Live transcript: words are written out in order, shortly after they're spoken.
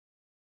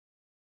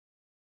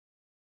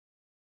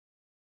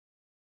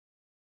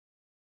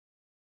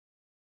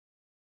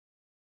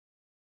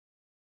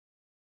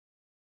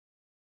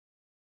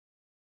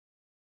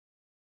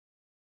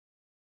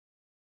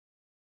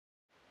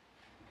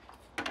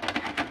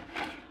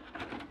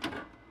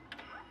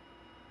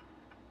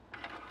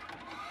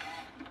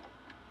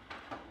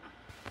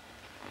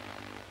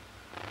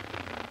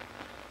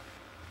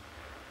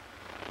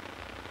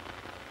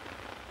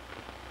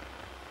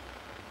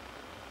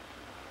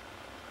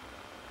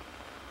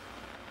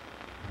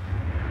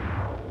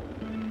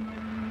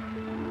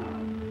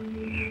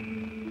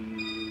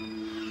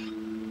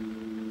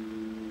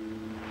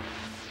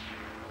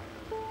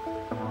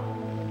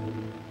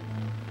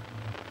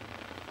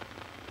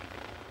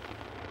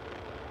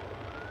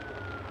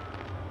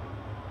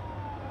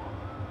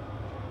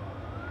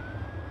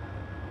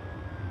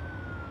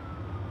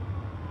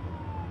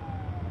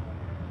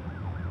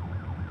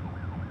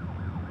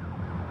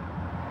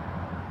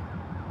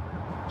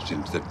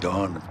Since the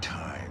dawn of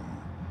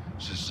time,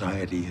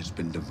 society has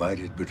been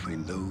divided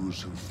between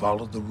those who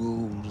follow the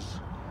rules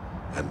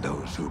and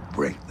those who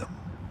break them.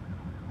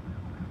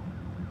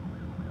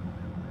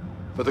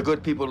 For the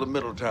good people of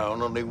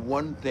Middletown, only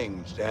one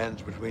thing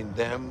stands between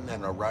them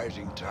and a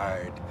rising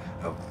tide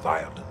of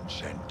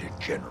violence and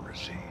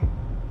degeneracy.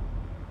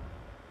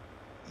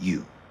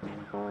 You.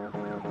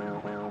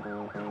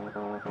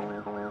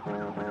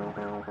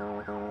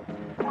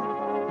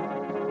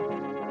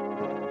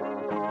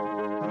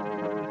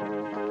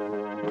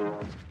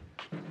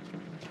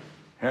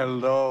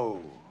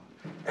 Hello,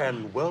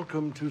 and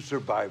welcome to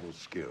Survival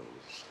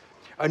Skills,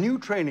 a new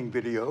training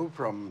video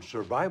from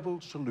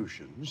Survival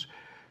Solutions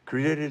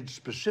created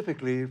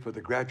specifically for the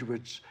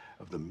graduates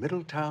of the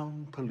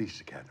Middletown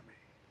Police Academy.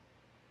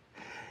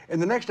 In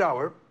the next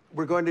hour,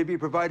 we're going to be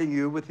providing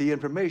you with the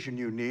information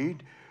you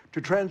need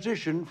to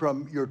transition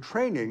from your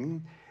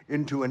training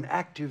into an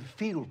active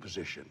field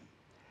position.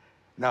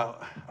 Now,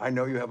 I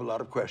know you have a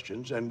lot of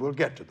questions, and we'll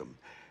get to them.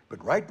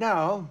 But right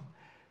now,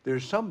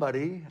 there's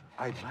somebody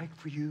I'd like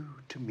for you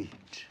to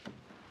meet.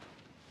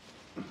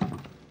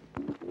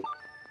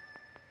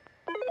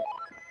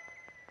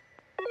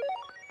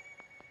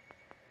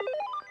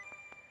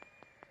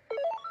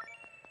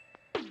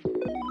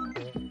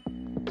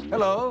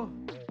 Hello?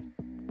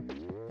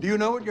 Do you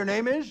know what your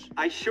name is?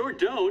 I sure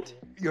don't.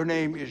 Your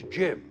name is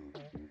Jim,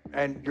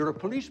 and you're a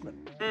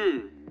policeman.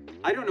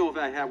 I don't know if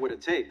I have what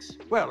it takes.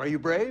 Well, are you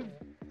brave?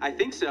 I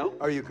think so.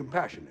 Are you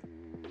compassionate?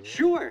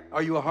 Sure.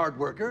 Are you a hard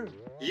worker?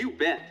 You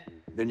bet.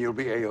 Then you'll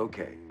be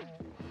A-OK.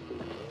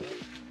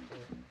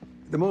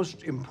 The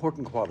most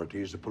important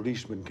qualities a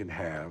policeman can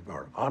have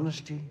are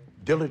honesty,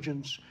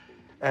 diligence,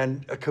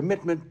 and a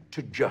commitment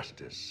to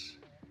justice,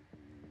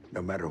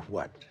 no matter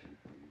what.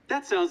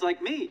 That sounds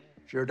like me.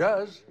 Sure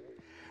does.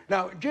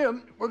 Now,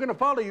 Jim, we're going to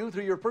follow you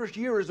through your first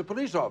year as a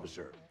police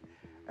officer.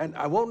 And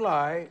I won't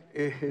lie,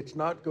 it's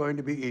not going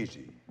to be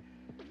easy.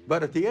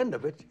 But at the end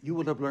of it, you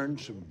will have learned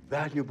some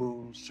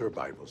valuable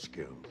survival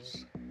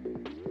skills.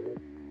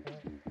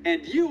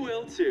 And you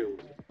will too.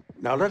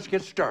 Now let's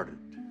get started.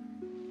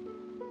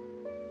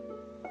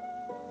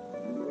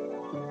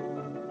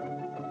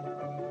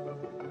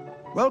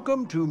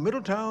 Welcome to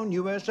Middletown,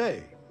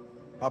 USA.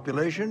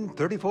 Population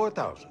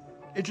 34,000.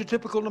 It's a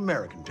typical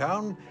American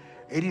town,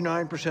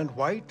 89%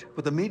 white,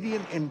 with a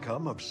median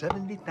income of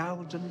 $70,000.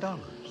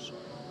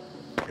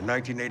 In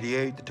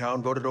 1988, the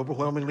town voted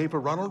overwhelmingly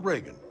for Ronald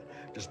Reagan,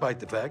 despite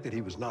the fact that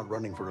he was not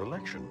running for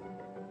election.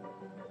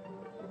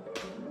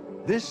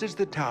 This is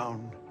the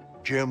town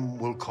Jim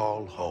will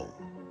call home.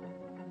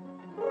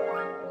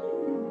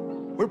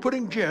 We're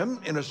putting Jim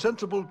in a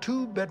sensible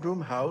 2-bedroom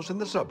house in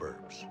the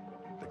suburbs,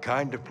 the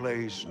kind of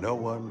place no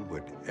one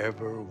would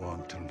ever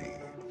want to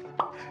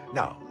leave.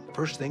 Now,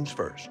 first things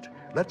first,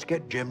 let's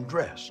get Jim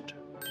dressed.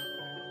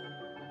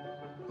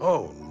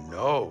 Oh,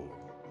 no.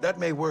 That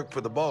may work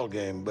for the ball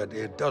game, but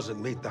it doesn't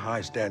meet the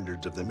high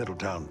standards of the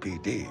Middletown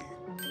PD.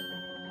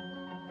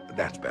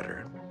 That's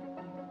better.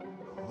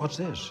 What's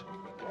this?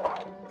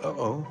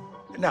 Uh-oh.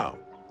 Now,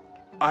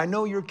 I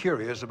know you're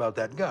curious about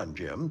that gun,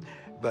 Jim,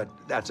 but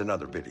that's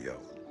another video.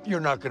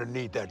 You're not going to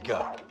need that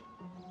gun.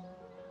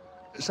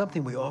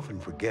 Something we often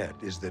forget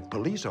is that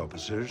police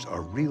officers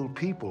are real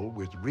people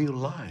with real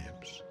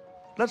lives.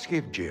 Let's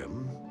give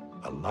Jim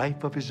a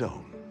life of his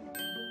own.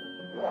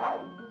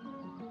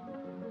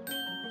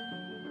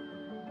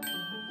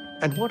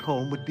 And what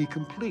home would be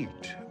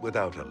complete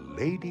without a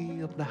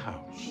lady of the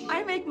house?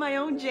 I make my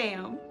own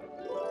jam.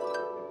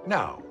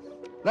 Now,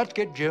 let's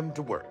get Jim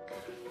to work.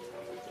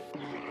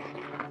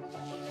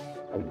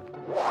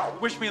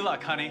 Wish me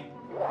luck, honey.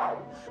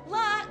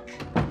 Luck!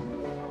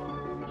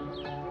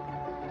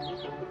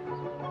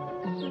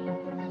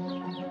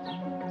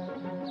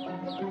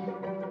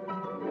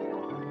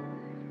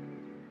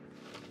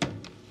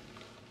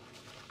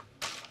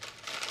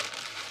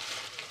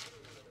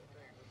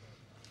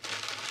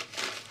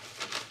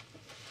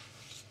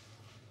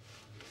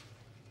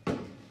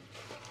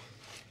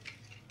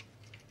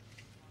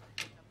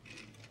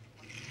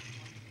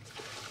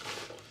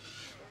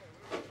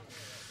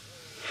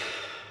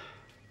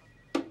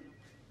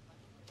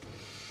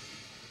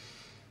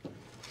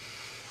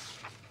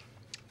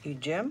 You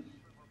Jim?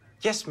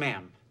 Yes,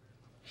 ma'am.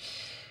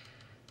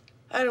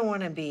 I don't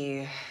want to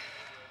be,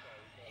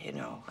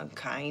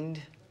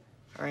 unkind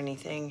or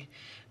anything,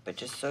 but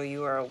just so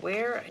you are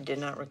aware, I did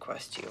not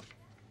request you.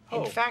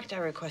 Oh. In fact, I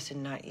requested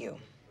not you.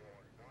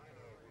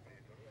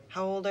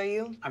 How old are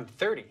you? I'm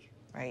 30.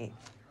 Right.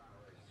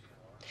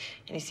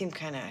 And you seem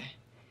kind of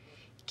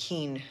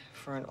keen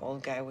for an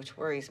old guy, which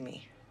worries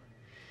me.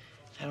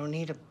 I don't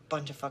need a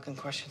bunch of fucking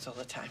questions all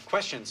the time.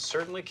 Questions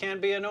certainly can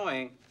be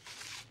annoying.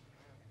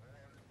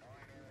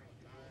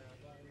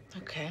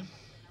 Okay.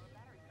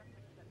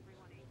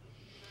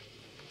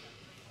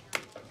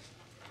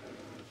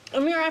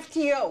 I'm your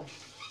FTO.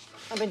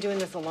 I've been doing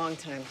this a long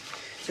time.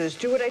 So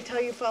just do what I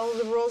tell you, follow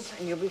the rules,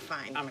 and you'll be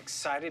fine. I'm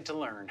excited to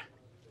learn.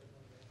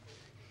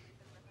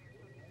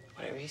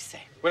 Whatever you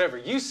say. Whatever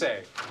you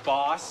say,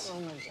 boss. Oh,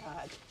 my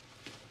God.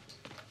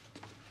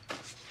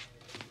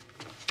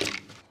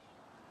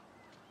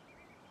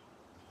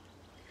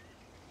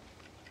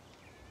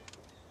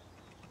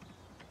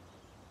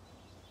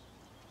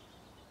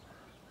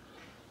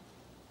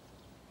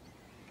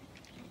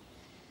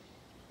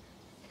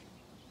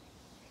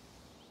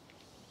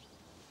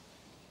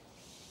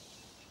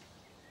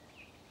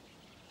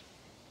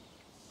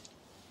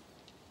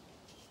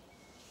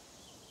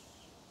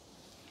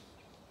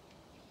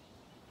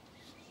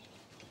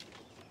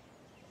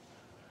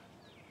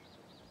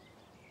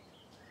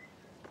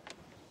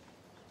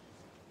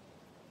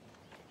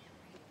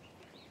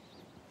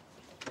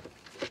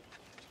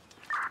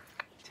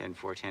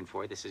 10-4,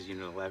 10-4. This is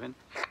Unit 11.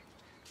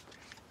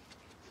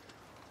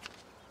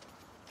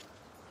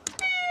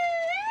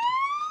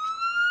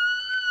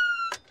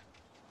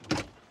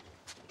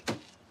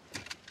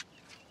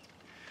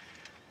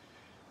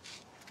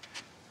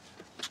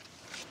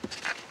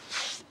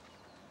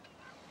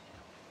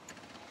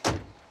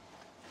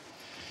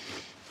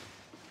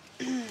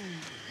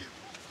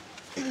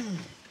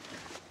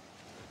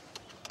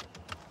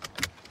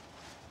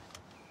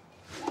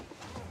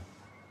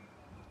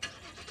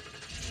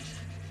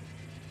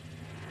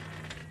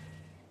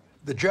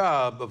 The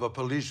job of a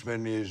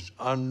policeman is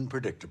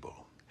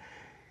unpredictable.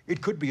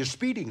 It could be a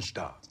speeding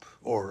stop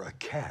or a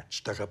cat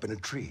stuck up in a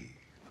tree.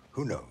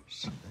 Who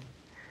knows?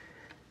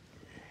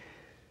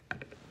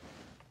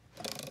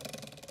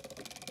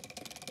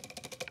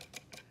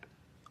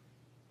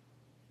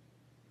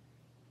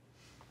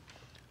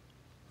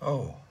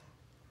 Oh.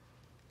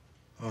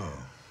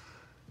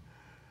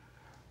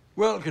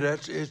 Well,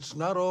 cadets, it's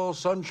not all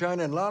sunshine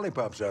and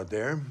lollipops out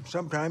there.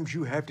 Sometimes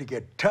you have to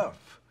get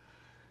tough.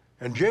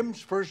 And Jim's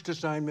first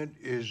assignment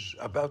is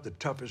about the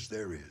toughest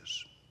there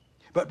is.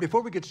 But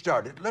before we get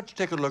started, let's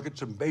take a look at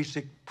some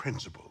basic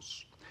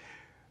principles.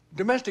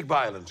 Domestic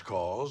violence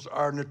calls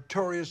are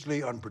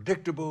notoriously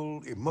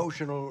unpredictable,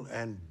 emotional,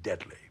 and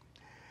deadly.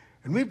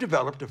 And we've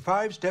developed a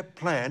 5-step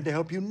plan to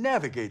help you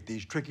navigate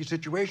these tricky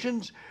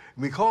situations.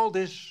 And we call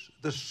this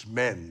the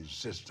SMENS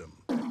system.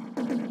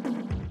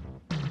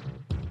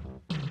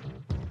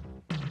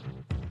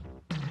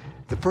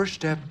 The first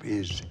step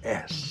is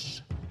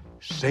S,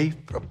 safe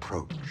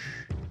approach.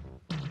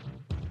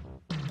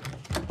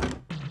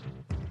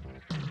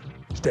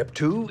 Step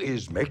 2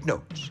 is make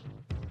notes.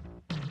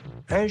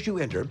 As you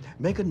enter,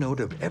 make a note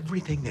of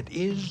everything that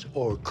is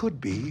or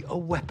could be a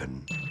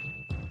weapon.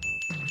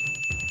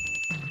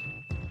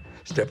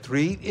 Step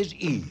 3 is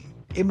E,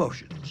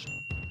 emotions.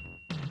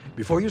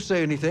 Before you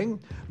say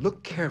anything,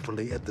 look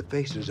carefully at the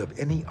faces of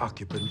any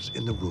occupants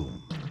in the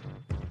room.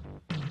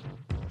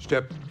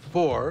 Step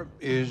 4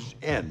 is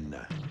N,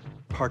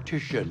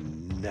 partition.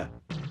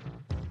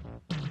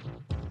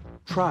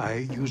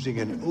 Try using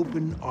an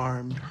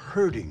open-armed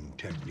herding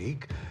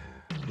technique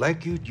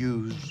like you'd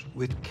use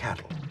with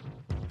cattle.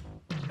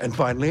 And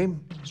finally,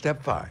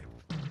 step 5,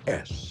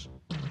 S.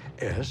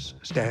 S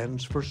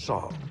stands for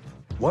solve.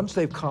 Once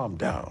they've calmed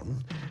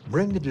down,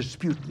 bring the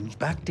disputants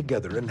back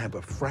together and have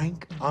a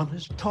frank,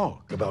 honest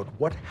talk about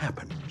what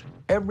happened.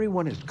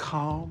 Everyone is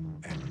calm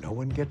and no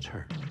one gets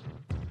hurt.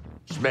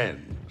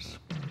 SMENS.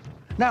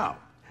 Now,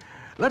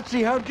 let's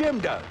see how Jim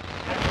does.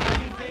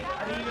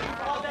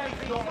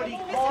 Nobody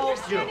called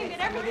you.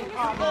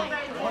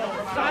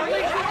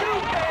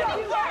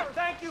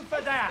 Thank you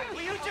for that.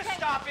 Will you just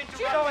stop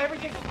interrupting? So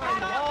everything's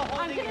fine. We're all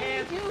holding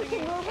hands.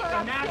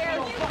 The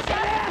national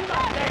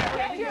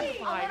flag. You're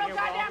fine. You're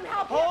goddamn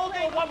help.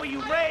 Holding. What were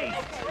you raised?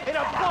 In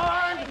a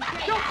barn?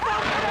 You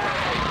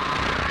fucking.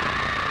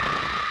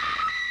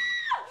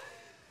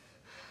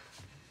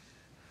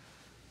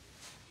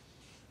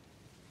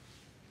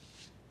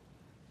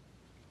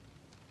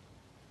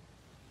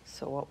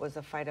 So what was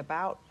the fight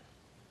about?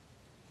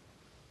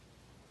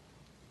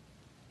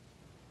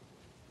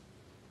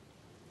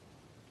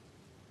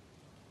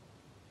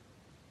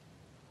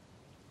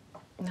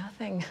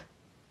 Nothing.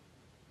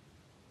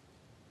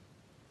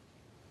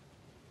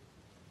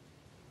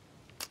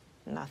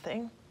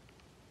 Nothing?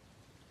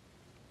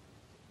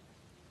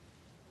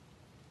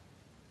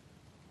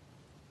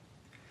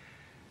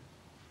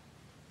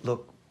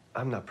 Look,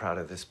 I'm not proud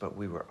of this, but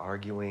we were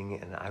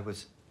arguing and I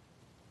was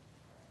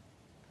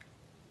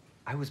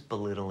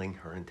belittling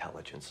her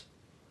intelligence.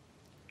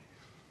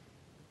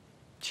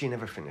 She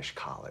never finished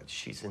college.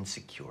 She's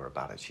insecure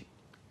about it.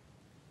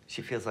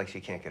 She feels like she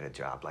can't get a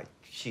job, like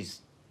she's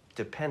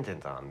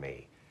dependent on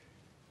me.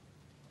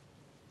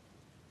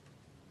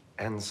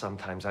 And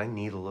sometimes I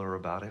needle her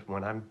about it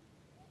when I'm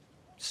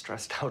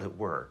stressed out at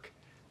work.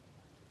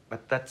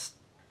 But that's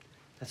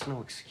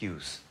no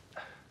excuse.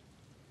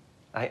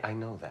 I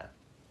know that.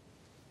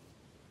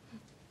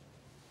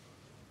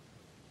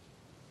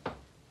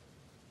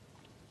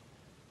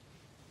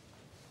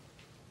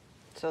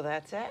 So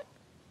that's it?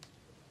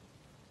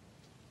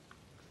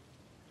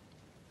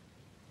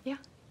 Yeah.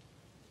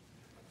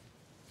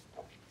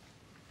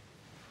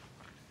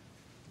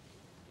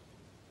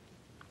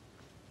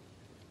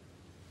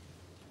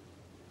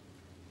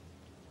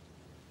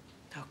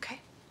 Okay.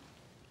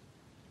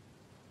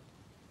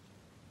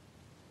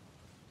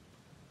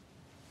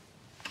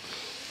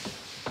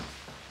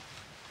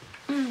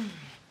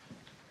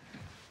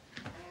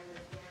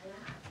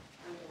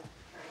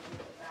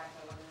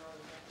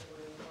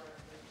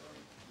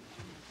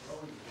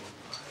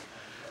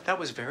 That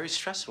was very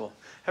stressful.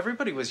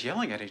 Everybody was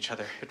yelling at each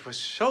other. It was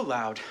so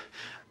loud.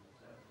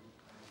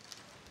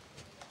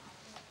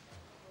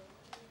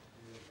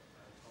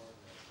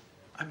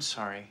 I'm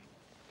sorry.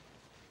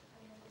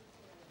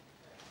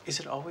 Is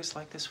it always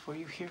like this for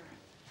you here?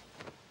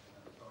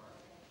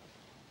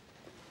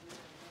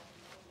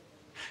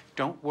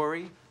 Don't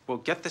worry. We'll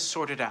get this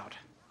sorted out.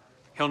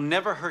 He'll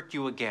never hurt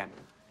you again.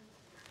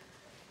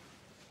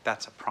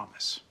 That's a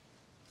promise.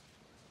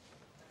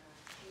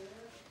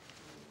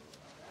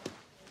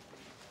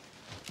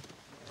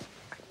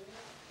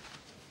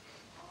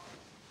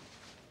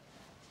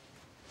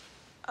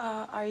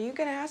 Are you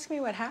gonna ask me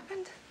what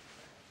happened?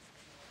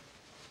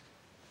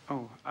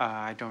 Oh,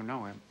 I don't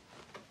know.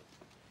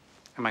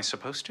 Am I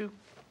supposed to?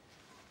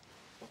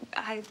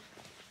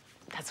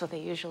 That's what they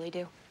usually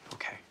do.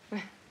 Okay.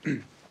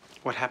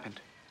 What happened?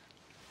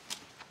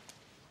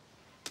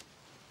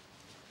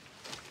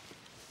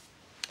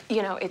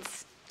 You know,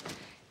 it's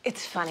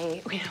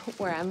funny. You know,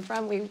 where I'm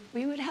from,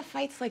 we would have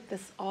fights like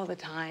this all the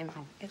time.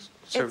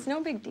 So- It's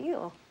no big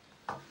deal.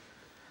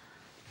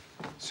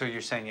 So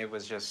you're saying it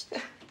was just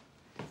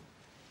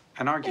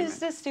an argument?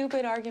 It's a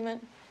stupid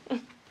argument.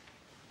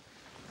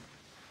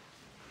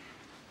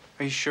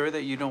 Are you sure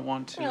that you don't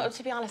want to? You know,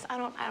 to be honest, I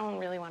don't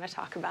really want to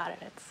talk about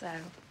it.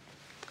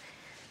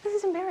 This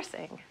is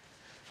embarrassing.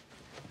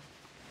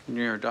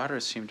 Your daughter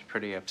seemed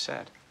pretty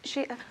upset.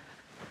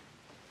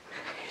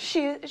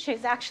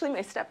 She's actually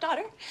my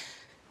stepdaughter.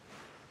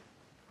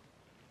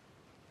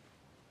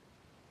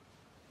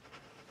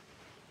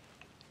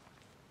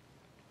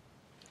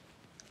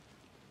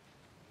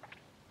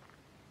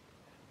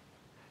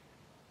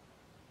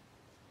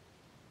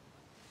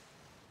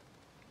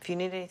 If you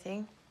need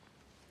anything,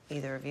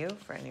 either of you,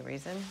 for any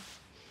reason,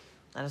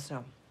 let us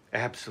know.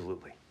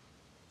 Absolutely.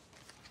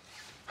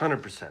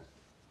 100%.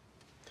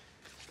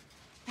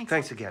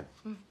 Thanks again.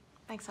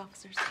 Thanks,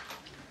 officers.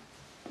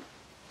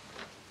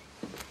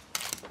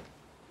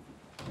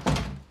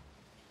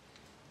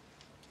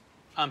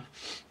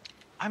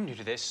 I'm new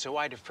to this, so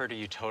I defer to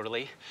you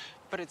totally.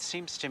 But it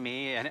seems to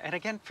me, and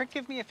again,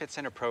 forgive me if it's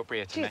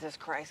inappropriate to Jesus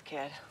Christ,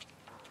 kid.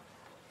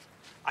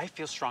 I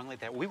feel strongly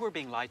that we were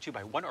being lied to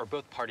by one or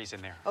both parties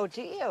in there. Oh,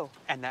 do you?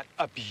 And that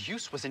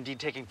abuse was indeed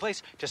taking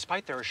place,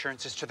 despite their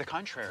assurances to the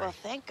contrary. Well,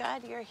 thank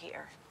God you're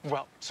here.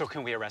 Well, so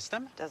can we arrest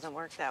them? Doesn't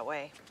work that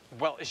way.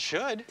 Well, it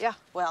should. Yeah,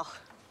 well,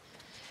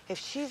 if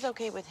she's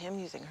okay with him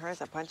using her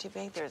as a punching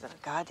bag, there isn't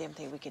a goddamn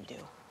thing we can do.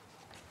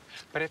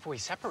 But if we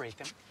separate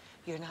them,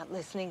 You're not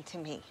listening to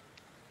me.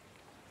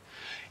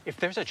 if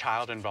there's a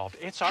child involved,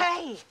 it's our...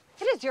 Hey,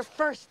 it is your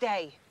first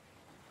day.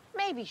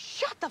 Maybe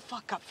shut the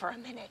fuck up for a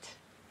minute.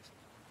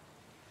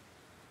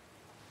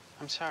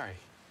 I'm sorry.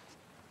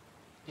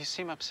 You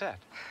seem upset.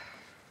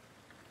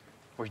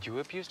 Were you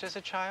abused as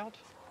a child?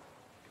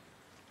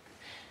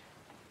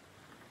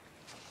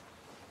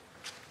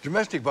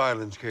 Domestic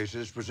violence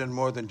cases present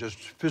more than just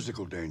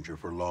physical danger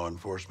for law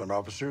enforcement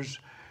officers.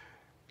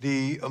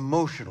 The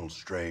emotional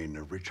strain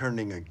of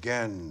returning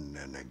again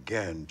and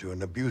again to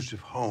an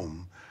abusive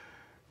home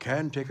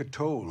can take a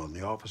toll on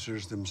the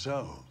officers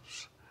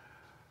themselves.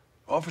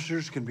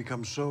 Officers can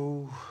become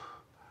so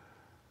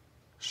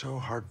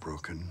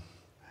heartbroken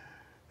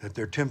that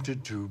they're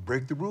tempted to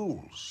break the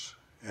rules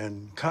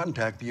and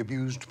contact the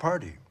abused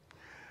party.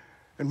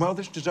 And while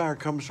this desire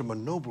comes from a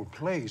noble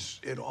place,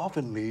 it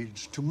often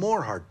leads to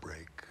more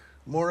heartbreak,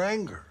 more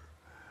anger,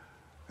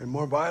 and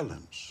more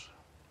violence.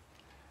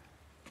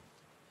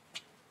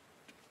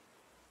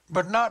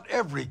 But not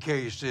every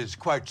case is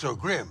quite so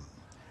grim.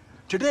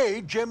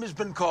 Today, Jim has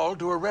been called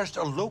to arrest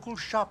a local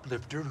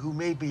shoplifter who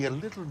may be a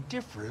little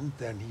different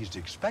than he's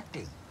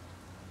expecting.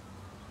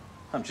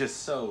 I'm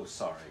just so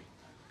sorry.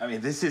 I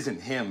mean, this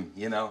isn't him,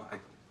 you know.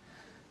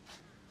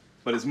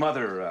 But his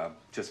mother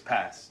just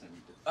passed. And,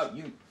 oh,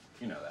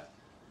 you know that.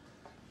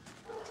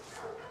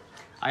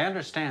 I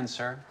understand,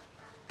 sir.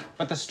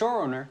 But the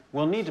store owner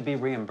will need to be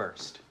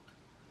reimbursed.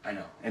 I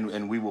know.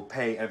 And we will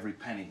pay every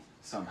penny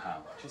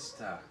somehow.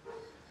 Just, look,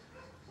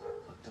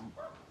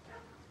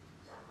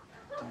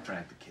 don't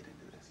drag the kid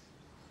into this.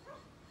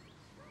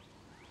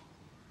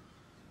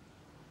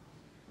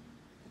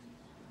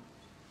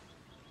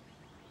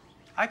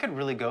 I could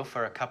really go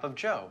for a cup of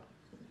Joe.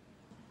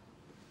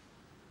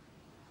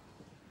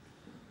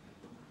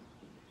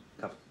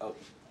 Oh.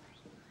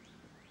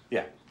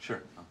 Yeah,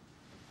 sure. Oh.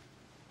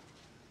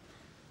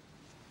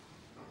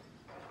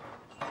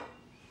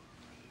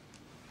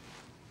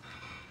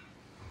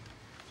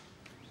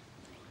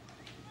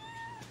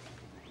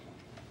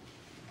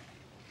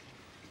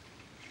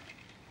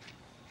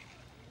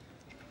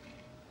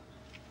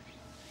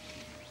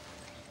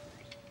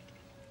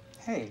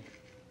 Hey.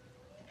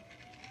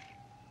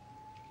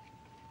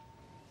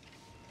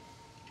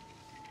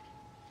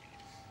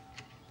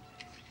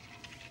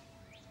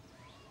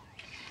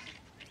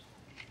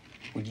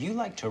 Would you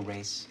like to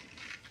race?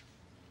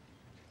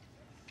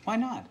 Why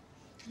not?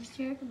 Because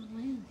you're gonna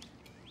win.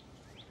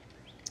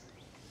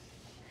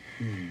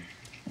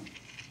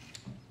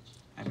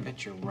 I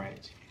bet you're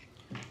right.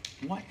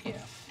 What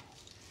if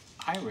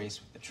I race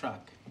with the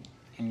truck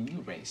and you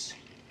race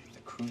with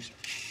the cruiser?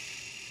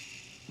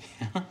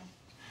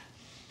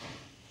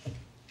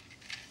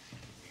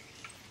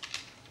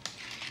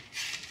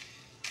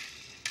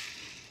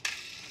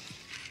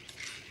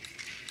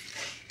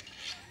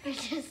 I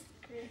just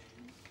screwed.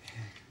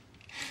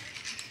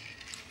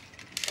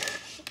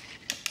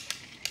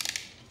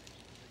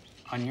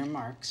 On your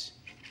marks,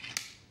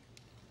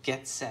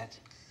 get set,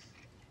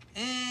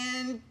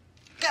 and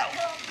go!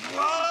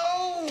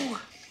 Whoa!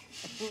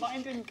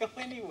 Mine didn't go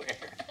anywhere.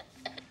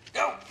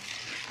 Go!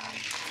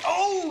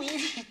 Oh,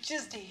 you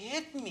just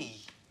hit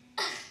me.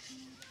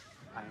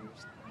 I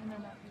understand. No,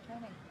 not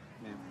returning.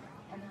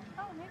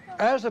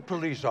 As a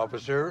police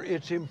officer,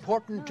 it's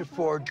important to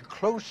forge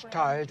close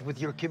ties with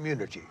your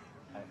community.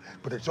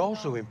 But it's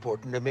also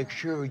important to make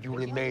sure you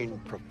remain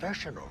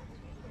professional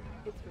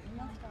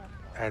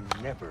and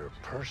never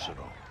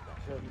personal.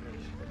 Do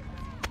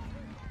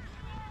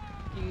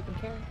you even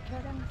care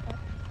them?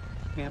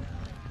 Ma'am,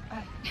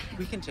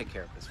 we can take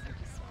care of this.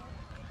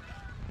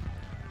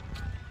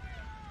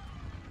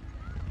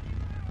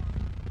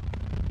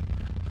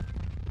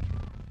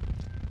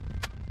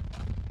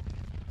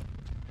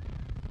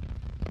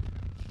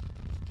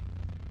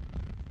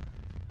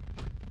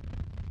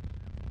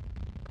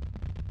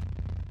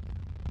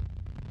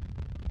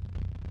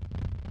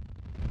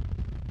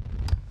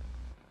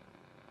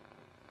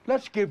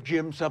 Let's give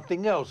Jim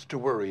something else to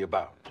worry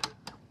about.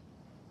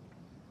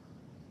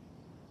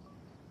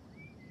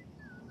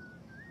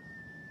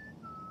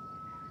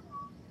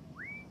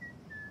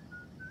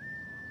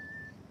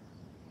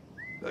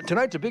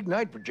 Tonight's a big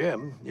night for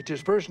Jim. It's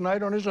his first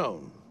night on his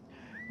own.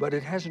 But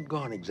it hasn't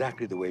gone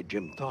exactly the way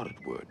Jim thought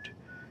it would.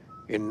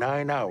 In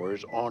 9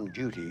 hours on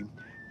duty,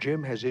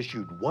 Jim has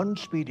issued 1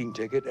 speeding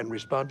ticket and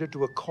responded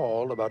to a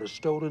call about a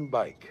stolen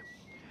bike.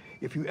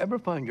 If you ever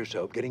find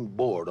yourself getting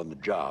bored on the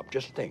job,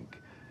 just think,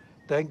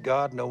 thank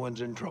God no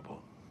one's in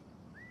trouble.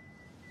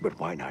 But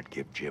why not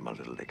give Jim a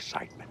little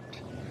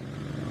excitement?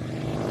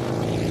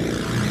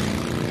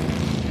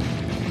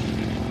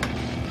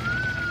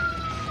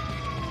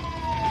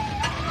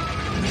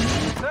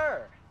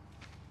 Sir!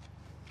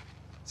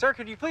 Sir,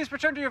 could you please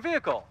return to your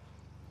vehicle?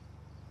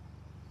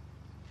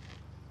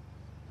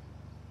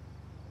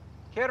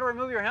 Care to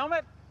remove your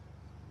helmet?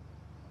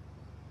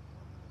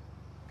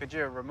 Could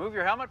you remove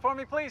your helmet for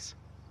me, please?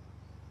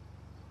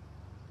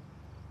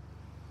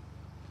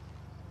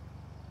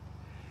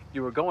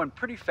 You were going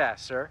pretty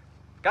fast, sir.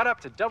 Got up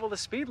to double the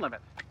speed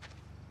limit.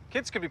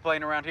 Kids could be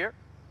playing around here.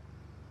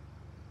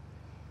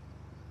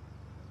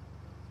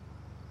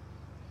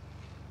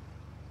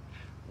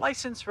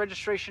 License,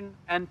 registration,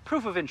 and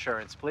proof of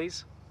insurance,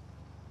 please.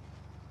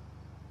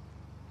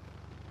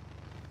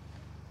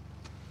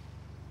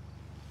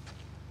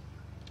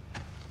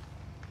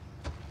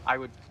 I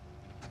would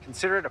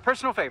consider it a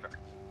personal favor.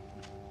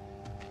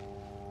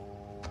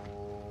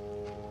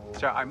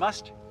 Sir, I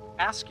must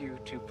ask you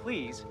to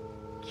please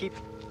keep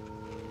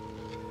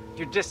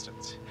your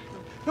distance.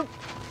 Don't.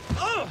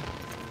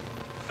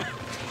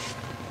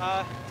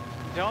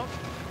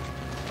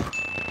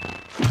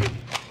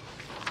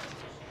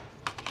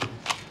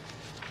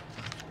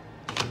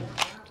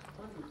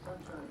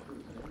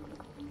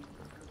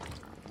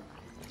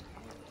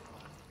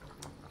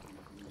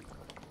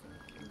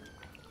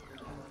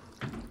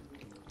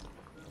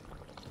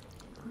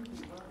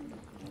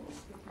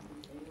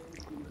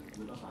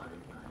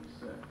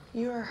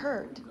 You are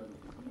hurt.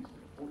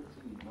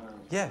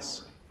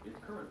 Yes.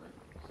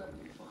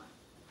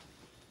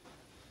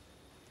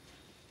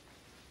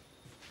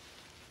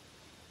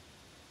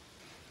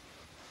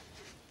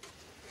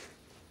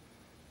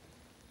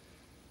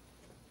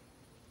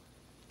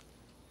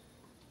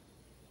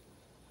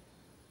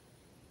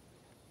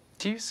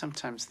 Do you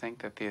sometimes think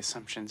that the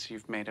assumptions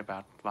you've made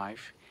about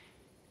life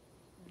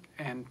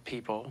and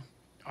people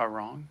are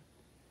wrong?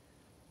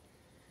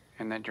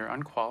 And that you're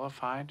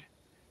unqualified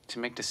to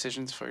make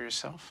decisions for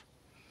yourself?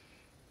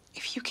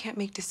 If you can't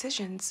make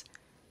decisions,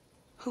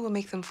 who will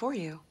make them for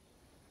you?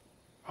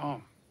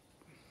 Oh,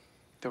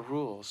 the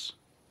rules.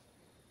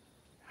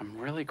 I'm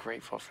really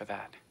grateful for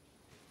that.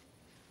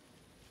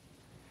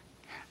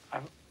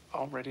 I've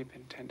already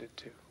been tended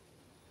to.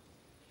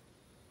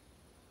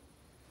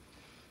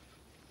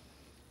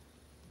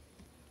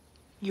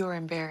 You're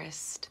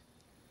embarrassed.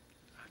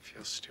 I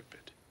feel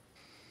stupid.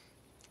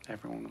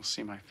 Everyone will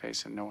see my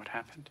face and know what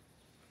happened.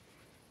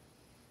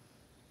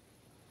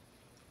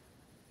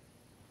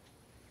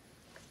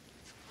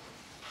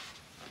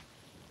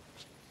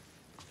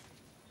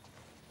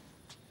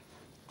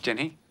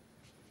 Jenny?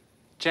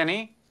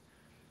 Jenny?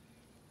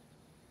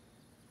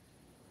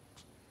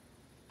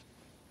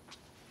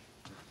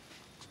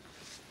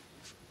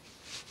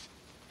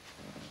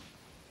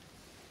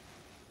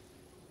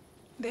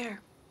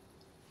 There.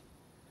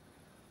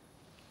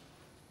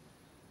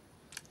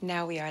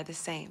 Now we are the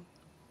same.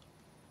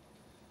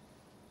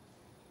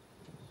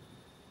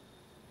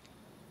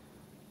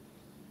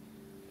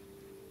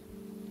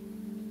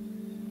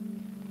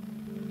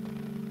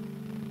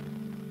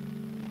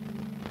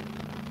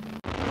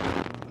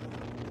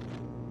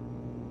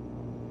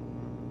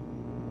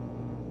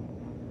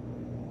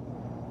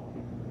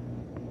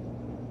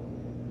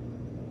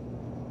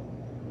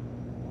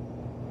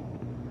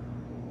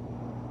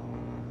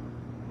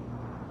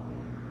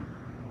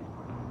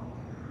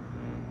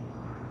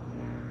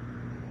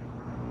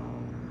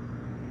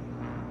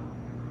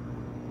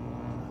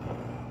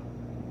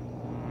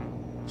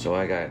 So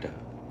I got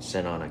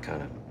sent on a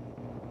kind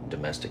of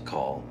domestic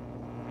call.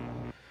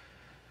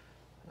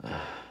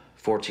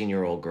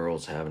 14-year-old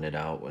girl's having it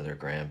out with her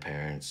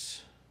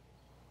grandparents.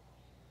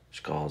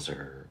 She calls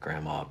her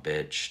grandma a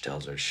bitch,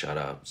 tells her to shut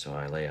up. So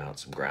I lay out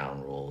some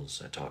ground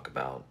rules. I talk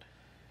about,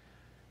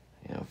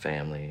 You know,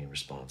 family,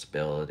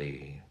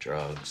 responsibility,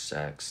 drugs,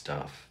 sex,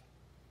 stuff.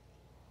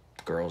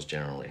 The girl's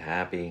generally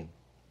happy.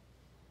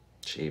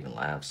 She even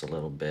laughs a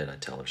little bit. I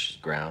tell her she's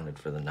grounded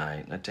for the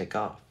night, and I take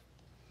off.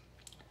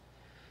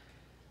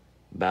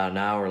 About an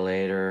hour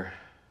later,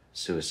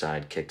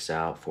 suicide kicks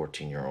out.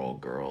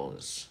 14-year-old girl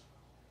has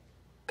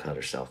cut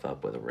herself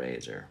up with a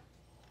razor.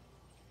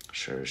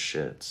 Sure as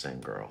shit,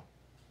 same girl.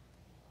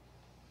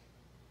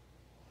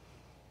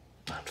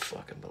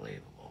 Unfucking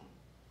believable.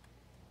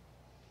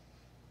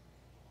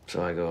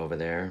 So I go over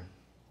there.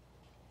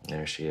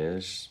 There she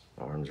is,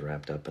 arms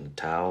wrapped up in a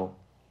towel.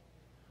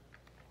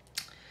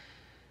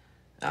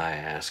 I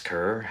ask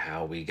her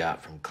how we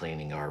got from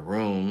cleaning our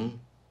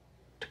room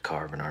to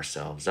carving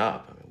ourselves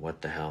up. I mean,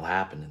 what the hell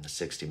happened in the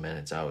 60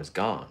 minutes I was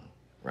gone,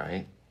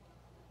 right?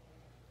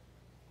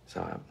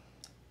 So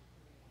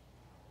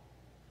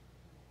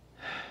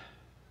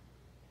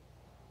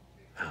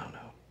I don't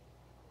know.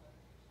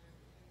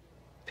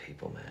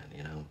 People, man,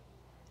 you know?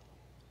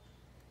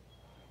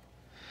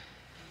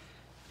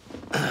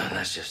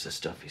 That's just the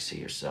stuff you see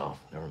yourself.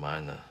 Never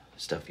mind the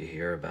stuff you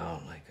hear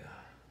about, like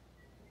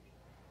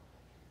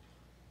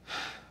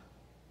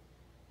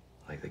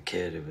the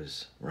kid who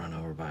was run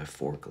over by a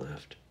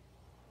forklift.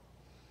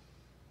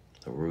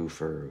 The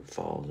roofer who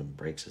falls and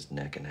breaks his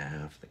neck in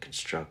half. The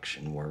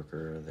construction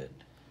worker that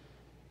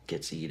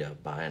gets eat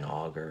up by an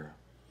auger.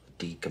 The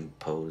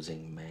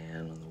decomposing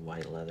man on the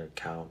white leather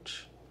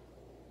couch.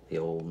 The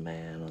old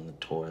man on the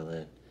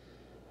toilet.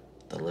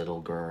 The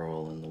little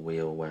girl in the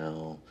wheel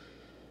well.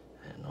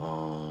 And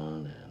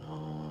on and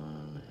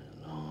on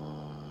and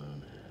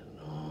on and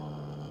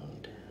on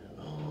and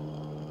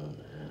on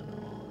and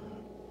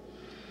on.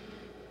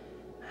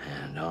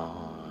 And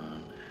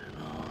on and on and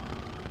on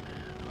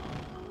and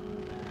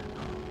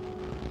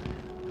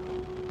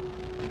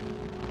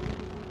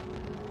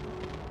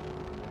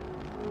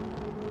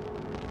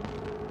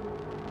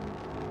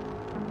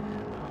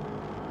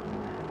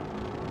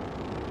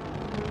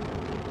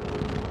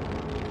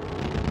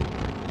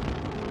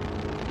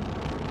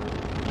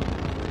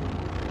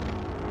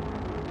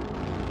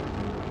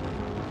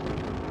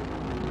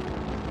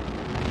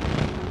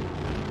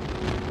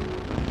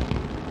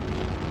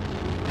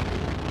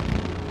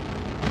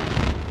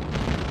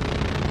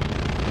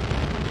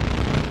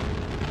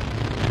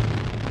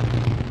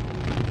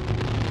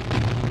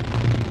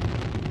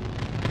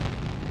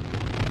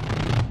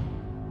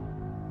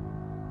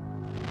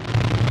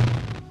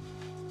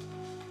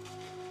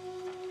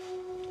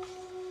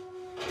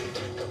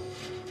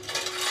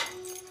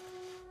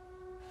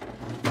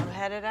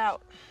Headed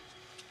out.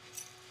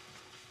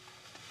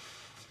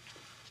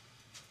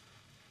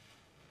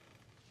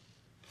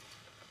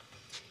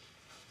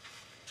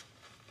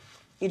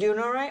 You doing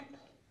all right?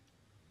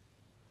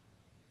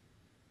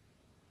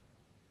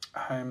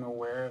 I'm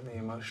aware of the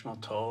emotional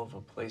toll of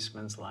a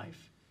policeman's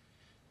life,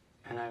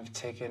 and I've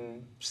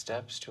taken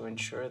steps to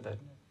ensure that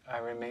I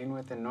remain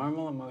within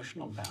normal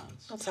emotional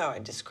bounds. That's how I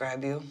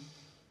describe you.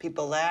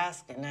 People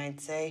ask, and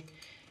I'd say,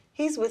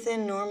 he's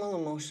within normal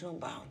emotional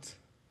bounds.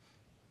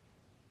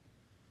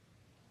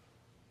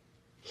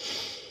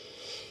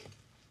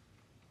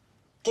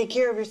 Take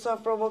care of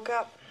yourself,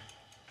 RoboCop.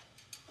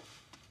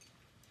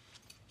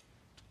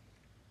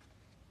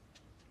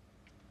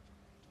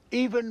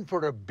 Even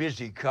for a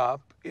busy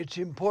cop, it's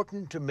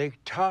important to make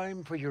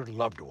time for your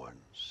loved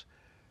ones.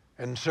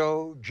 And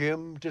so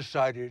Jim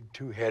decided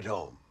to head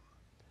home.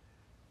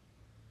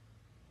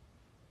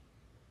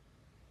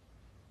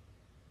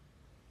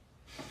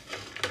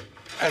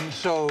 And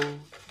so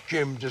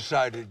Jim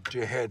decided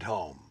to head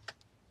home.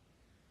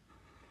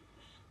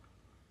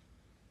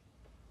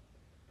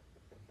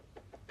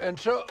 And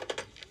so,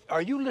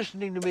 are you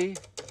listening to me?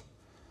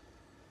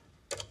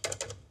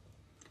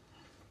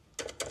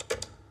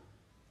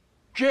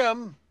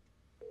 Jim?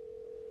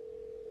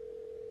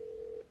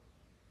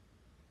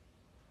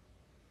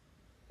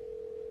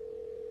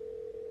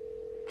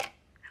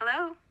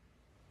 Hello?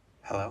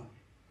 Hello?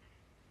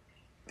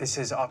 This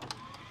is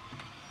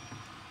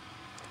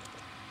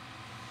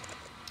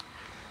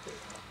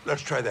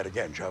Let's try that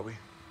again, shall we?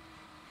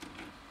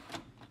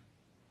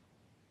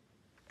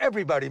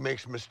 Everybody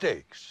makes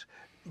mistakes,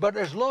 but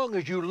as long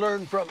as you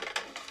learn from...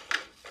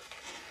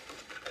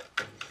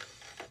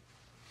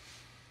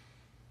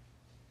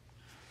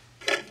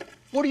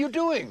 What are you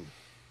doing?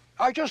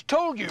 I just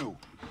told you.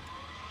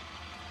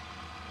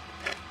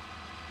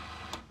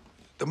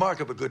 The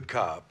mark of a good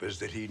cop is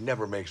that he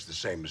never makes the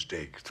same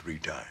mistake 3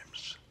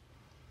 times.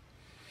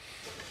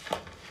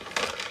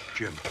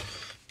 Jim,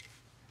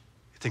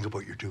 think of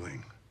what you're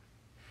doing.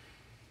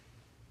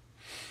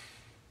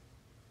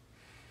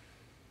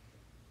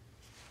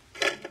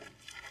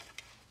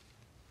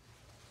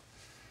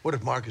 What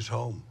if Mark is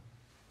home?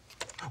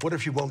 What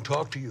if she won't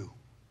talk to you?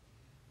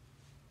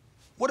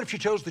 What if she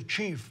tells the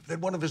chief that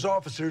one of his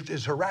officers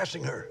is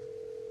harassing her?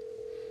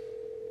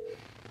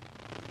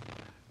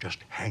 Just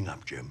hang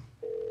up, Jim.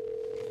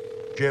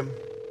 Jim,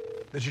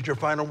 this is your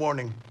final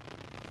warning.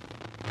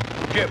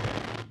 Jim!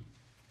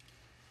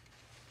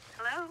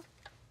 Hello?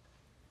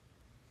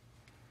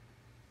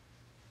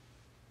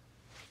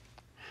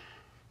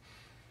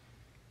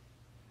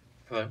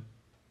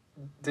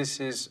 This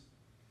is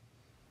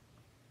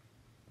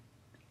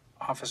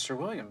Officer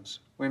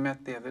Williams. We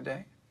met the other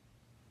day.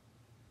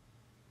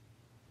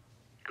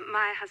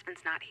 My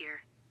husband's not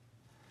here.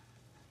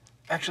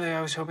 Actually,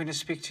 I was hoping to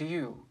speak to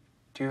you.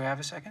 Do you have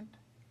a second?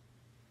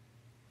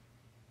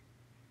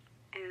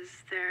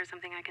 Is there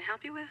something I can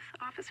help you with,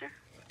 officer?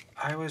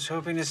 I was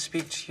hoping to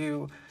speak to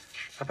you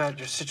about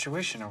your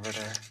situation over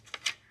there.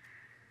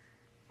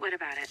 What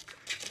about it?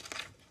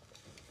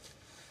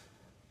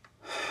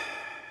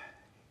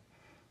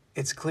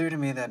 It's clear to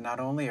me that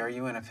not only are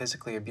you in a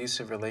physically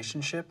abusive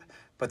relationship,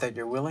 but that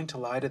you're willing to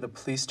lie to the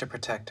police to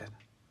protect it.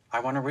 I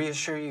want to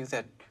reassure you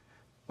that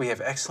we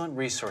have excellent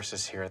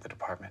resources here at the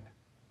department.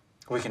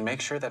 We can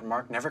make sure that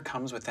Mark never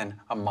comes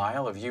within a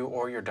mile of you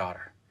or your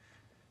daughter.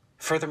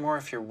 Furthermore,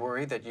 if you're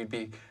worried that you'd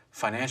be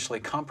financially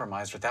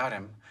compromised without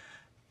him,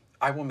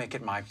 I will make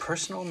it my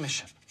personal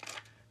mission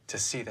to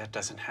see that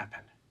doesn't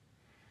happen.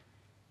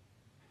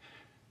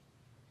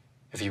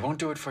 If you won't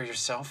do it for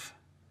yourself,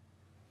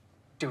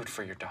 do it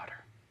for your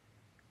daughter.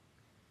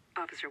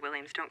 Officer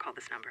Williams, don't call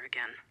this number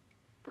again.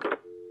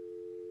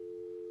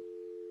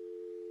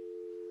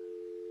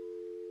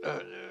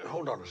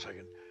 Hold on a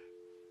second.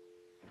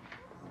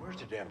 Where's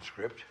the damn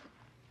script?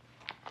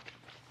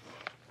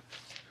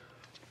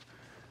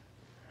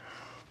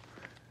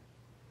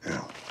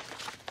 Yeah.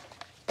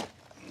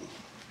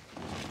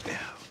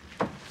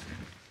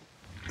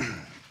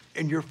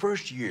 In your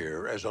first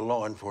year as a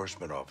law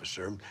enforcement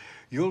officer,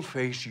 you'll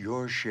face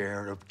your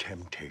share of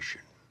temptation.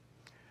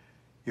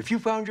 If you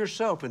found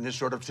yourself in this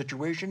sort of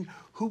situation,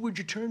 who would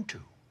you turn to?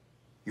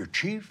 Your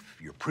chief,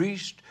 your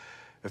priest,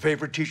 a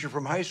favorite teacher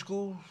from high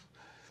school?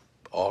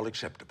 All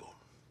acceptable.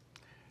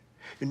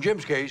 In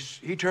Jim's case,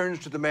 he turns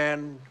to the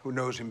man who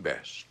knows him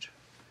best,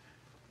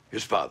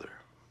 his father.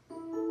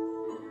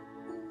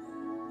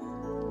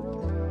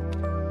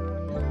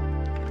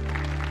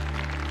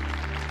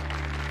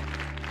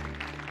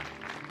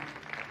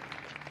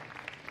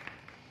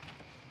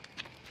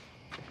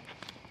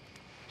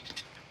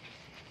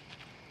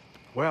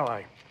 Well,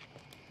 I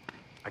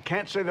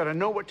can't say that I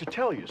know what to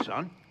tell you,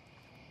 son.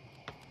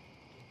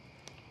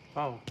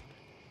 Oh.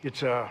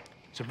 It's a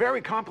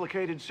very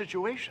complicated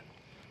situation.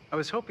 I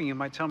was hoping you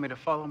might tell me to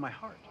follow my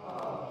heart.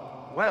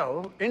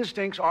 Well,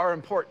 instincts are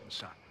important,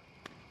 son.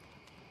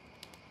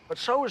 But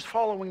so is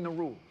following the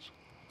rules.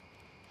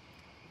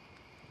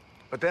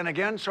 But then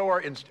again, so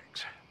are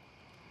instincts.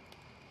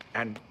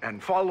 And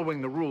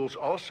following the rules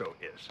also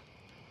is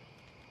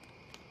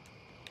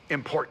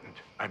important,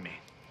 I mean.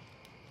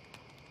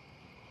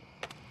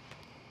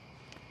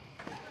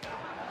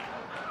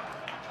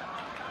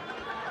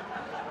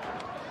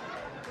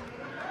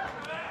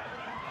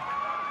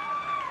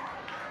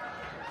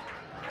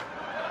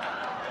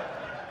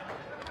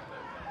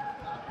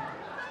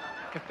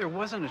 If there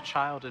wasn't a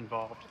child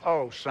involved.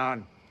 Oh,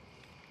 son.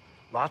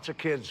 Lots of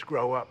kids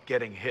grow up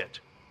getting hit.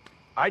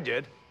 I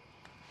did.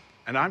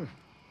 And I'm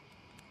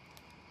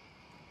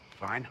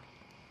fine.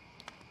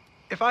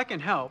 If I can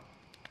help,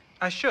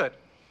 I should.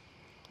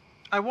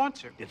 I want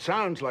to. It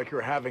sounds like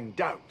you're having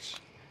doubts.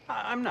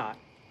 I'm not.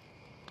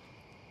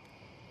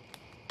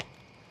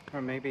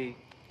 Or maybe...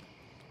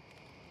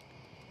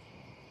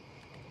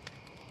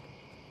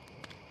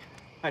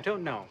 I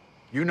don't know.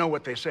 You know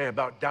what they say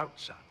about doubt,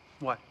 son.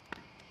 What?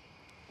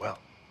 Well,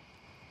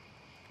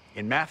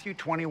 in Matthew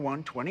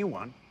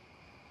 21:21,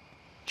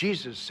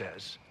 Jesus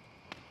says,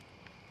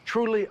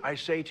 "Truly I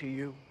say to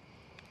you,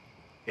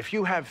 if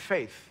you have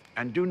faith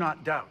and do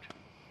not doubt,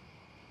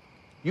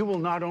 you will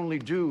not only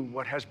do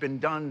what has been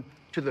done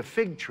to the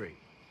fig tree,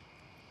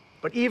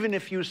 but even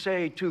if you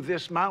say to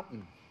this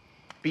mountain,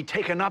 be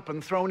taken up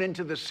and thrown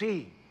into the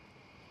sea,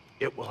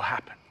 it will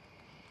happen."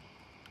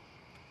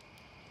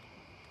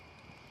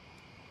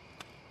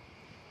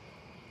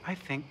 I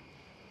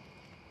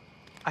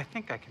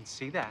think I can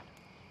see that.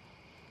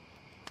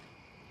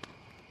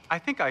 I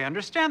think I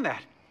understand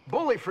that.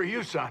 Bully for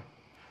you, son.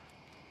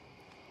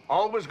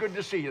 Always good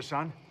to see you,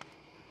 son.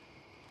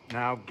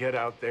 Now get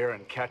out there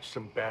and catch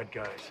some bad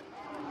guys.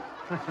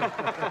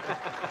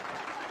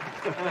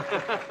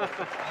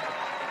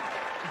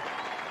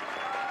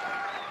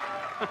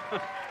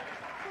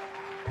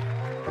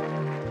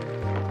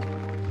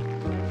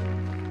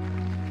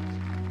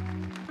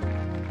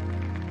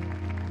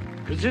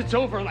 Because it's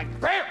over like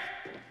BAM!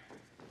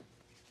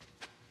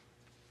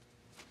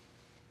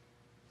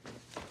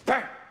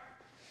 Bam!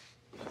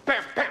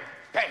 Bam, bam,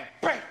 bam,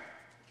 bam!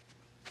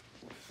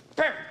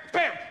 Bam,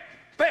 bam,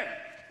 bam!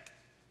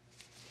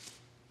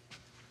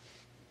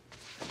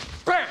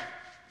 Bam!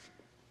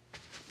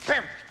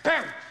 Bam,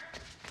 bam!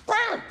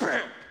 Bam,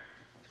 bam!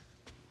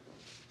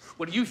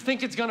 What do you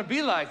think it's gonna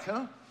be like,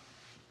 huh?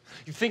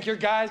 You think your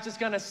guy's just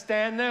gonna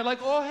stand there like,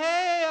 oh,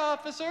 hey,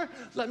 officer,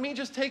 let me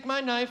just take my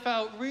knife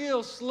out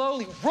real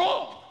slowly.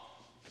 Wrong!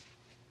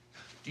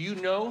 Do you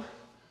know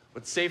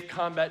what safe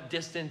combat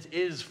distance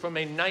is from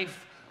a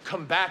knife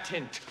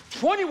combatant?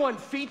 21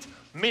 feet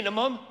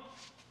minimum.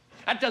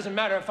 That doesn't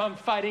matter if I'm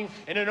fighting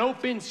in an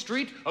open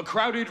street, a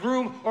crowded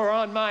room, or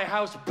on my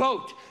house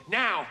boat.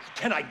 Now,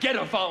 can I get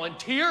a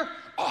volunteer?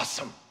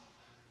 Awesome.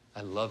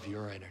 I love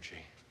your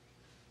energy.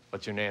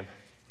 What's your name?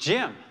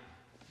 Jim.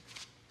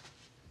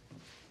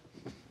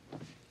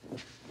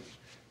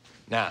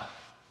 Now,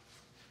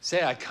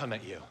 say I come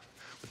at you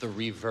with a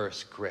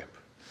reverse grip,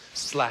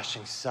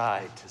 slashing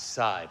side to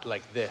side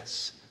like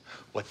this.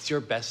 What's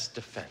your best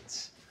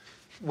defense?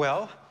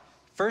 Well,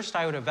 first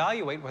I would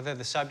evaluate whether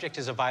the subject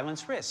is a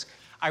violence risk.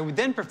 I would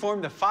then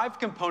perform the 5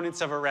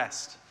 components of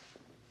arrest: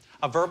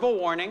 a verbal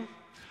warning,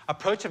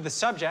 approach of the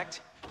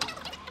subject,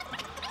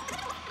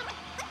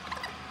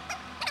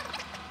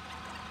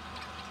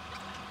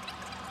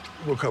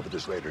 We'll cover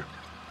this later.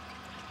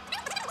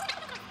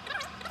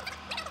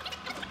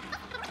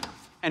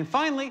 and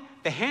finally,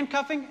 the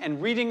handcuffing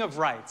and reading of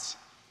rights.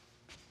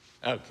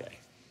 Okay,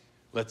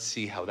 let's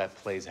see how that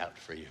plays out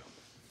for you.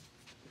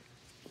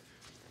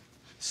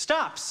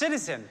 Stop,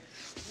 citizen.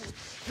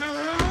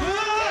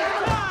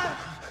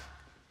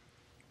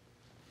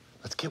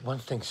 Let's get one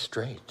thing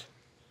straight.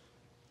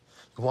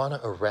 You want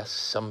to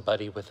arrest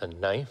somebody with a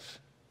knife?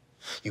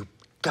 You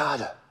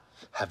gotta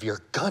have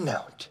your gun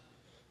out.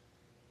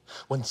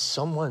 When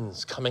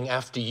someone's coming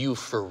after you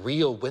for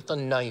real with a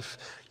knife,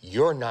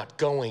 you're not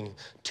going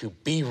to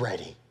be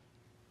ready.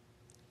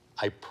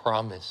 I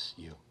promise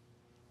you.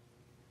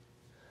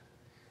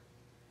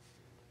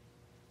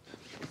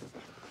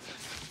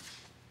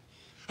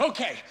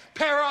 Okay,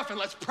 pair off and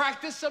let's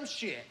practice some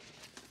shit.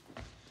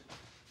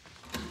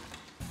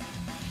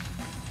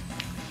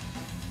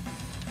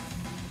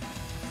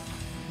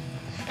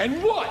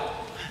 And 1,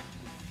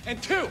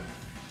 and 2,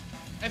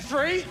 and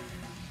 3,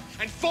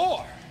 and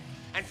 4,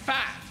 and 5,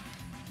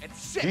 and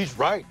 6. He's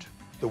right.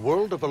 The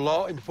world of a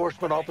law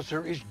enforcement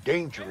officer is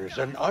dangerous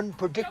and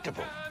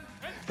unpredictable.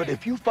 But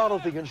if you follow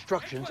the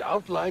instructions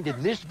outlined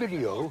in this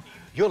video,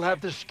 you'll have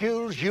the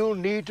skills you'll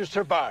need to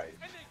survive.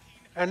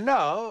 And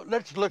now,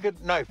 let's look at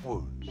knife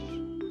wounds.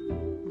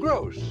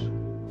 Gross.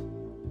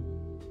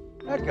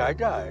 That guy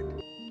died.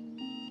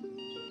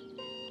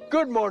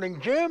 Good morning,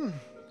 Jim.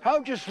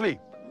 How'd you sleep?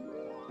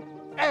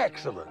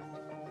 Excellent.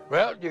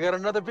 Well, you got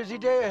another busy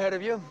day ahead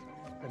of you,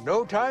 and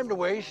no time to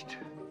waste.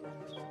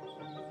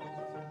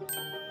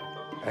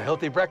 A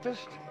healthy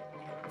breakfast,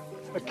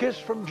 a kiss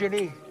from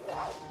Ginny.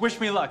 Wish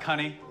me luck,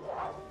 honey.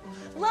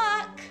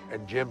 Luck!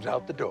 And Jim's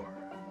out the door.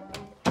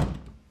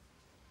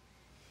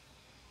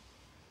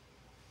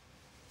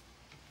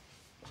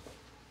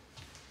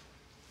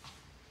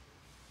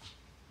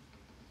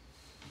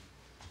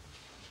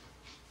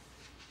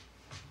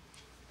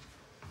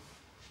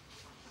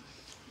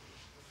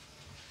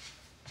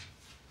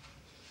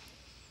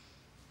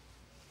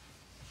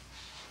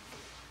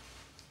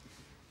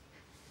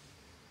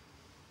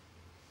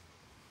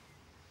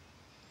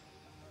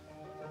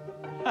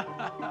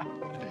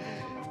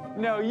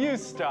 No, you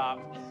stop.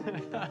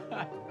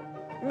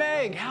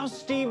 Meg, how's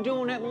Steve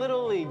doing at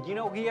Little League? You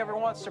know, he ever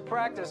wants to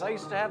practice, I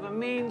used to have a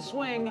mean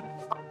swing.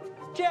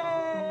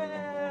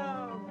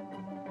 Jam!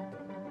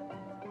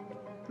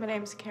 My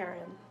name's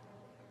Karen.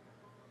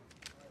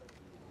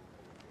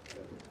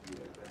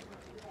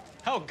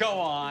 Oh, go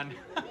on.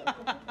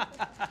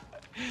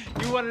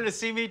 You wanted to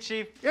see me,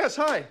 Chief? Yes,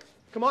 hi.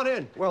 Come on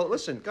in. Well,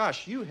 listen,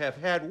 gosh, you have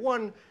had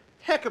one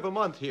heck of a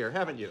month here,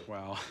 haven't you?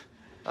 Well,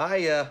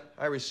 I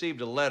received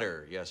a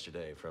letter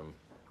yesterday from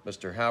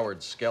Mr.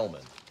 Howard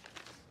Skellman.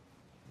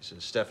 He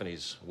says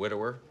Stephanie's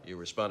widower. You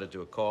responded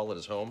to a call at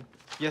his home?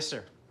 Yes,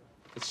 sir.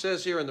 It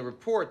says here in the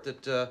report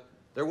that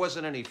there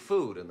wasn't any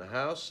food in the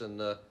house and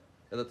that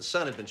the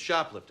son had been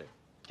shoplifting.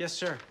 Yes,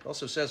 sir. It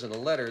also says in the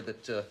letter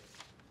that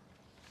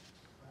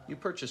you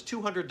purchased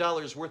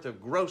 $200 worth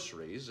of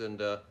groceries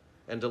and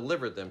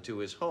delivered them to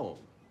his home.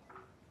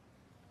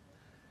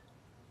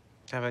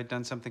 Have I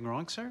done something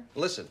wrong, sir?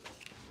 Listen,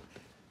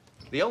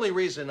 the only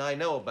reason I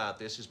know about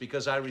this is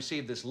because I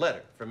received this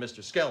letter from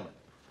Mr. Skellman.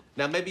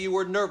 Now, maybe you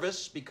were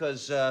nervous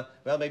because,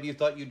 well, maybe you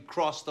thought you'd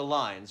crossed the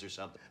lines or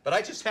something. But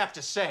I just have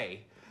to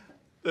say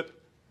that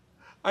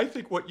I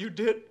think what you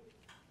did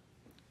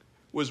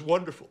was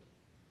wonderful.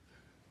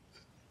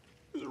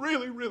 It was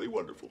really, really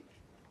wonderful.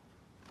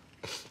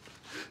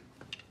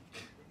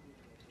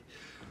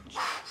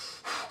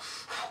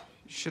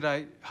 Should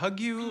I hug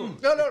you?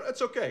 No,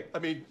 that's okay. I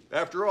mean,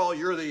 after all,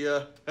 you're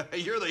the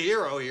you're the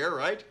hero here,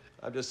 right?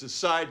 I'm just a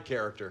side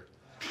character.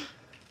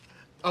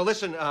 Oh,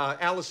 listen,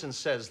 Allison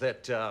says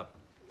that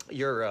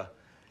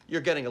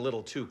you're getting a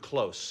little too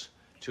close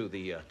to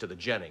the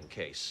Jennings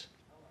case.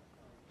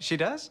 She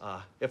does?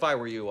 If I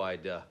were you,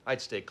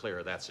 I'd stay clear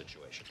of that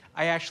situation.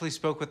 I actually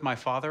spoke with my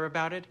father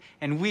about it,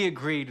 and we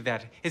agreed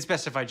that it's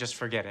best if I just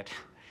forget it.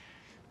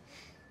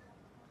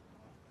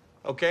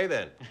 Okay,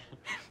 then.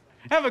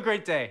 Have a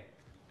great day.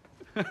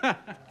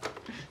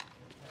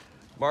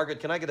 Margaret,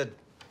 can I get a...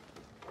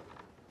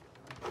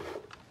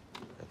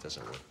 That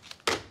doesn't work.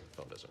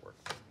 Phone doesn't work.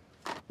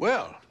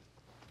 Well,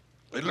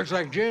 it looks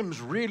like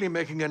Jim's really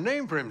making a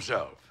name for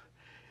himself.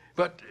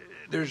 But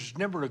there's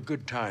never a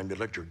good time to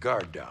let your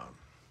guard down.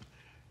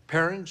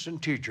 Parents and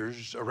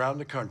teachers around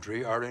the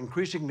country are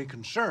increasingly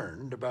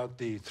concerned about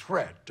the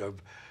threat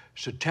of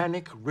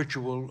satanic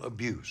ritual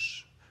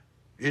abuse.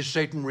 Is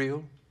Satan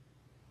real?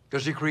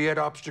 Does he create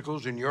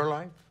obstacles in your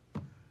life?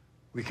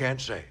 We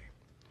can't say.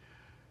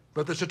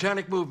 But the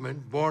satanic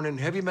movement, born in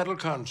heavy metal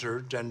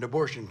concerts and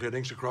abortion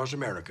clinics across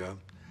America,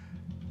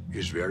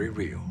 is very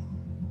real.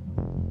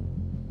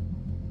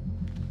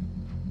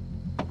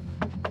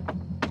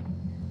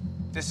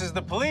 This is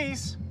the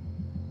police.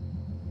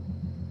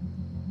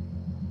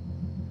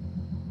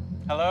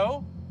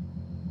 Hello?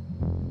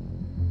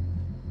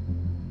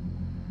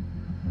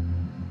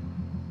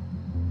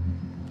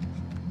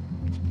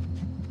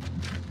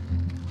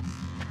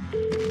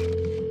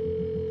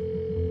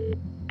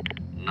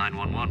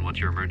 What's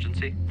your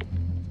emergency?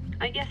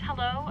 Yes,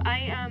 hello.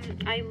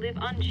 I live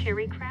on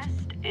Cherry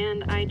Crest,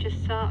 and I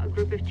just saw a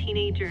group of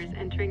teenagers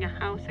entering a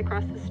house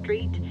across the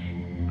street.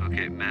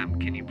 Okay, ma'am,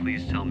 can you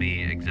please tell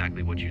me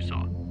exactly what you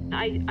saw?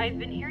 I've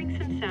been hearing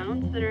some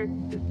sounds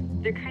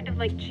they're kind of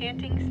like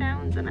chanting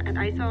sounds, and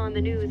I saw on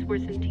the news where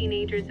some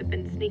teenagers have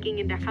been sneaking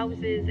into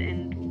houses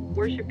and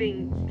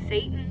worshiping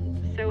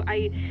Satan. So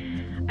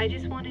I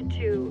just wanted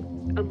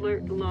to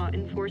alert law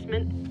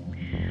enforcement.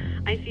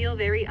 I feel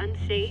very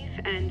unsafe,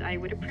 and I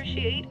would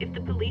appreciate if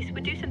the police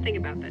would do something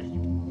about this.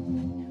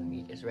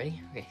 You guys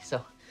ready? Okay,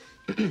 so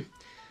a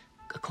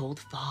cold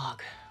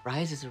fog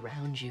rises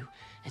around you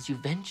as you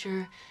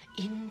venture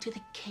into the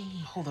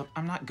cave. Hold up,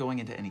 I'm not going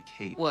into any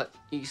cave. What?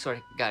 You sort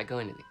of gotta go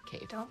into the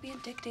cave. Don't be a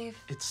dick, Dave.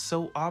 It's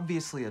so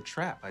obviously a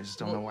trap. I just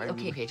don't know why.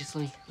 Okay, just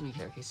let me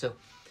get it. Okay, so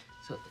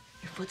your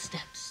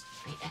footsteps,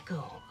 they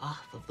echo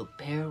off of the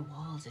bare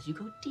walls as you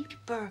go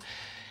deeper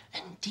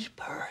and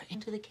deeper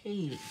into the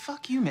cave.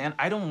 Fuck you, man.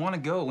 I don't want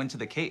to go into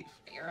the cave.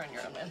 You're on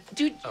your own, man.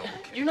 Dude,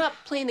 you're not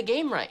playing the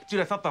game right.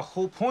 Dude, I thought the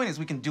whole point is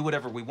we can do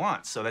whatever we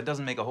want, so that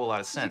doesn't make a whole lot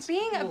of sense. You're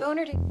being a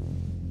boner to...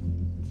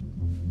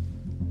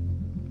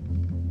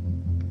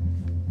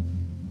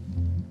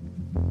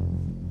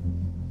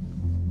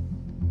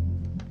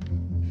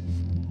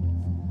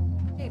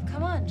 Dave,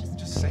 come on,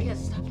 just say it.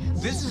 Stop.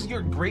 This is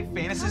your great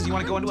fantasies? You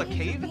want to go into a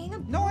cave?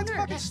 No, it's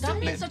fucking Stop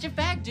being stupid. such a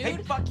fag, dude. Hey,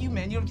 fuck you,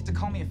 man. You don't get to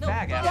call me a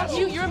fag, Fuck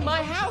asshole. you're in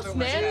my house,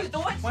 man.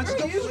 Why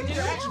don't you go play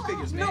your action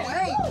figures, man? No,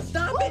 hey,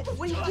 stop it.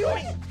 What are you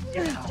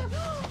doing?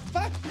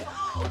 Fuck!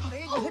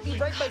 Man, you hit me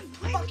right by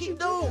fucking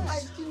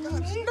nose!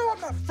 No,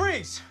 I'm not.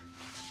 Freeze!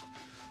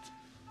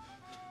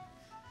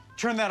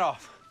 Turn that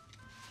off.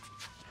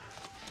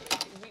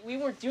 We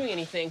weren't doing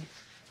anything.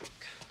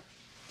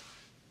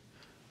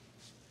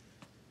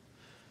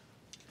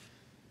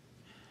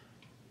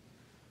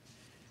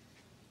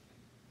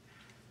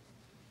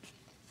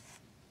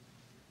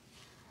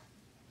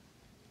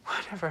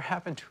 Whatever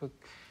happened to a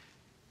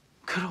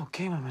good old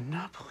game of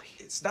Monopoly?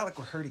 It's not like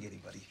we're hurting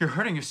anybody. You're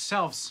hurting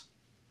yourselves.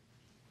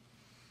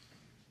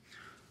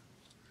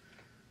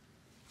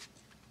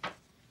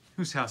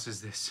 Whose house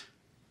is this?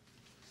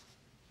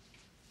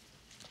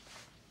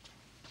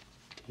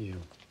 You.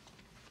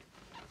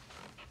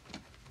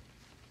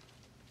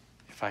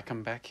 If I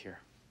come back here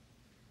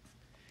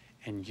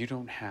and you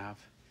don't have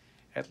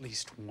at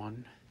least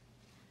one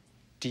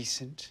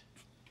decent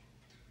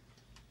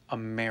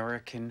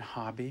American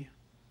hobby,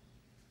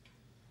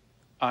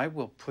 I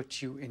will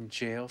put you in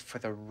jail for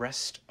the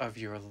rest of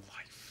your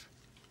life.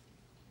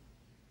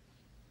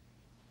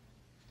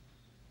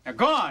 Now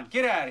go on,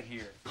 get out of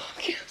here.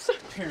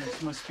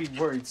 Parents must be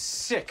worried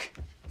sick.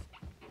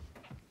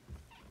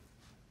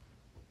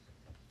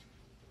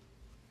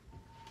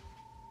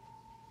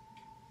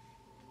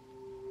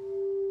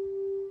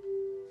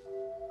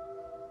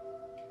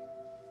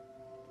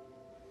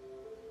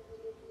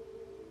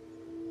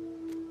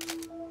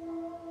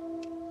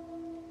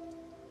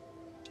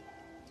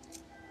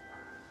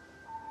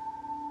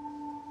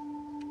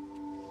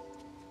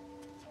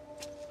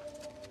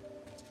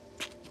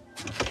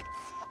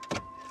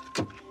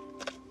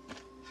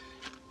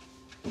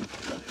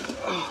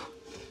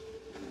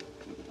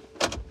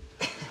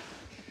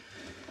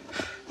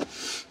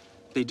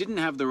 They didn't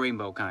have the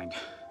rainbow kind.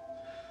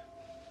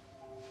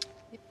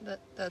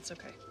 That's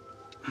okay.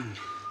 Hmm.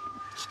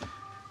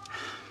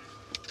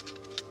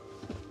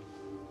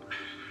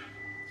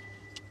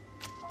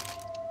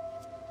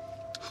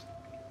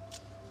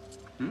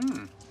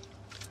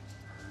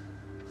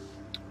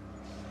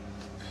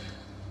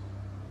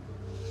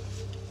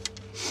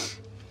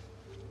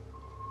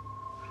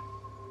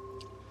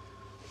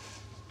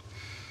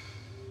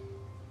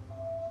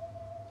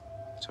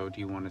 So do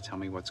you want to tell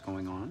me what's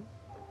going on?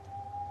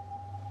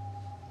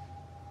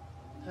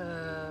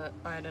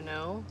 I don't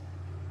know.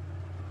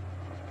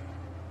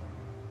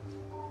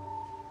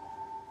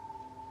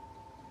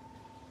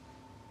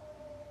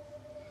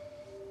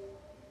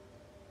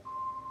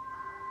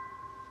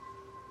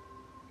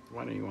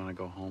 Why don't you want to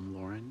go home,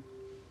 Lauren?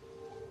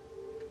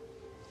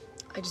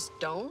 I just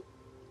don't.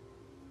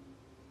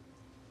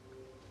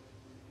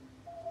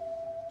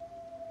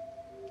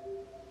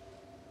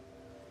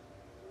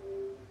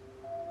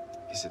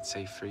 Is it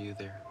safe for you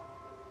there?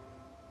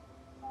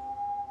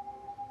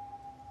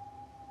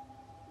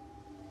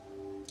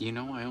 You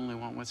know I only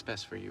want what's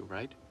best for you,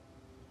 right?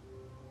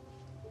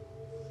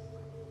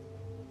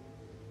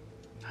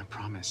 I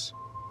promise.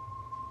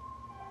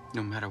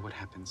 No matter what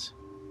happens,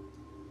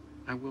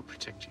 I will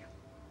protect you.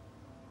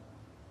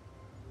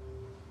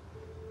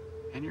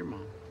 And your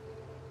mom.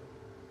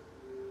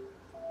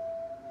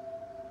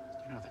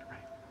 You know that,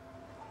 right?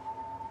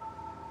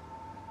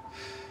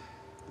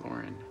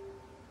 Lauren,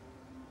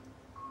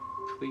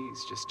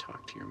 please just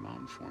talk to your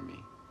mom for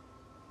me.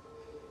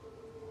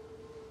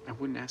 I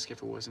wouldn't ask if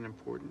it wasn't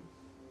important.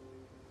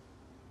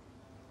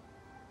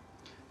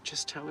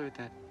 Just tell her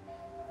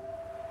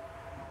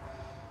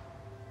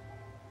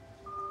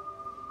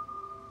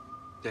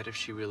that if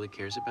she really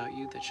cares about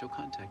you, that she'll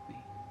contact me.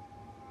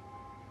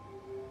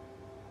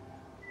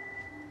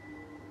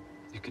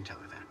 You can tell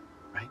her that,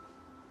 right?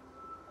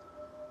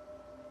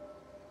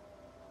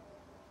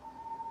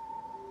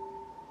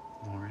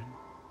 Lauren?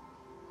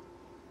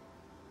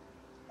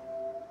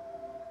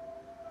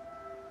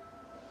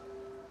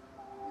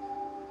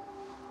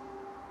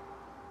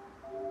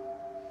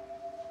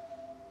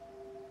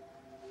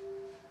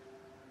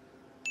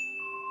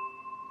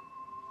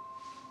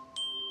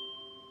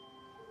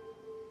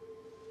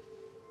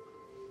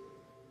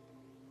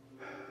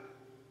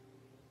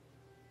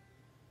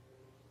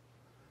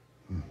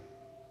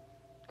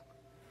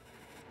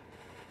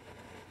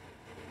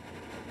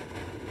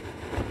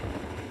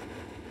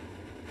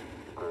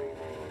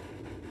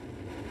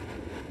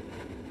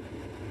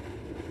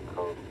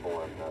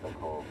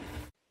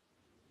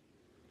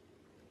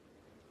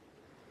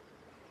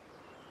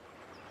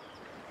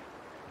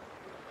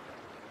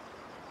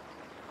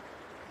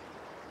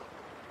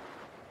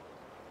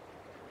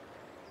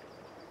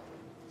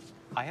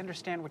 I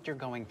understand what you're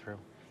going through,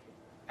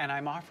 and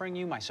I'm offering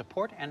you my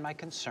support and my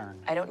concern.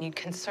 I don't need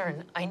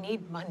concern. I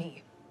need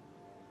money.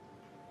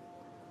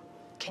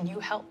 Can you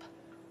help?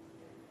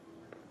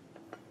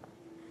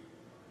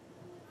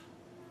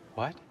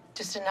 What?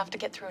 Just enough to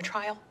get through a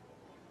trial?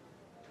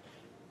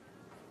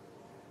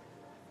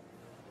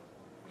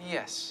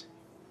 Yes,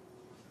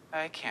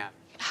 I can.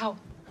 How?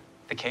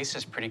 The case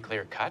is pretty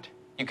clear-cut.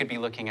 You could be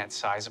looking at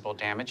sizable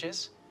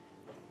damages.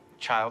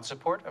 Child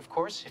support, of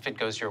course, if it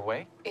goes your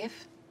way.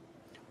 If?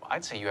 Well,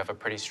 I'd say you have a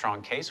pretty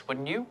strong case,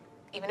 wouldn't you?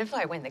 Even if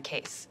I win the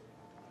case,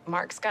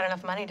 Mark's got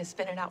enough money to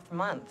spin it out for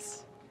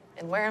months.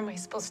 And where am I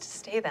supposed to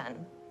stay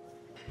then?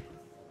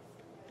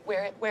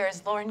 Where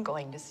is Lauren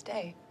going to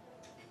stay?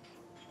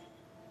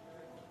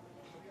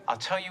 I'll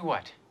tell you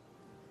what.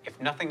 If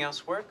nothing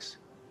else works,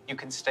 you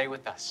can stay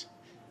with us.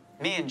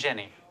 Me and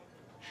Jenny.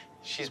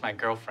 She's my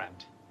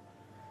girlfriend.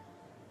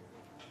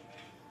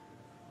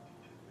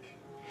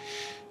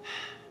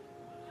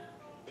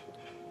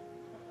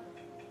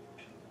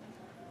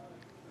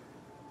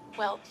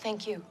 Well,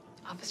 thank you,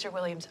 Officer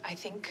Williams. I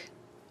think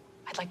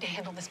I'd like to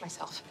handle this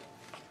myself.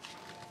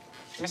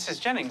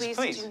 Mrs. Jennings, please.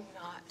 Please do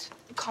not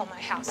call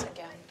my house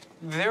again.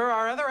 There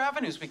are other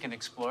avenues we can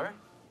explore.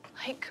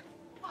 Like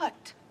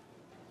what?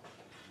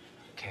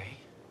 Okay.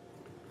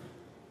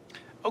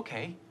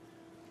 Okay.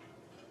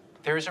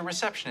 There is a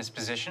receptionist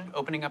position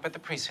opening up at the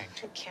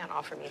precinct. You can't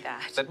offer me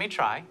that. Let me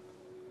try.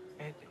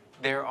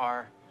 There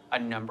are a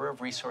number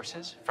of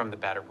resources from the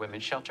Battered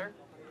Women's Shelter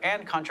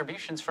and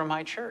contributions from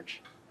my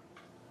church.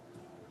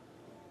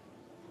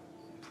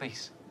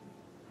 Please,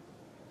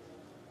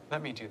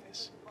 let me do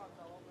this.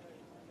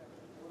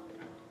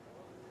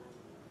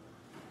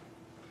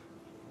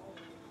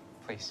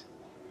 Please.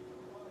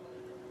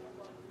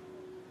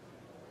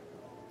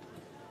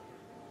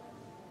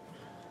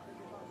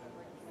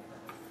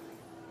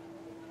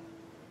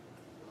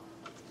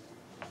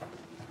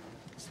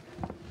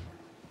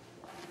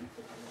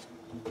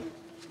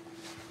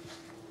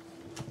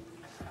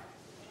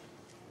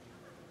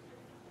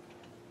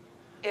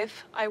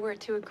 If I were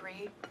to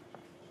agree,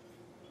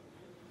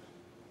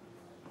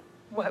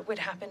 what would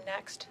happen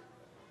next?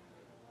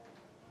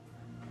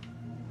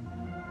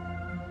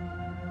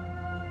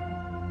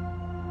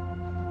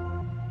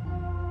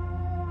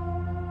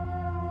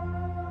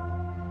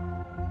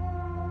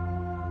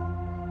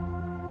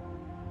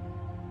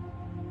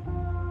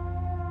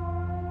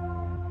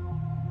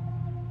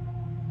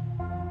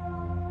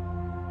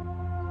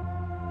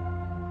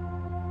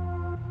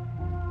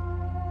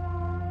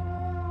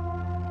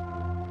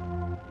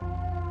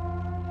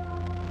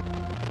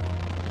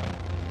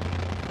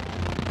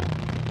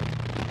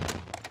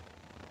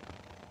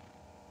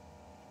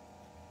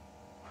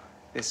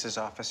 This is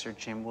Officer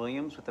Jim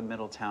Williams with the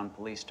Middletown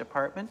Police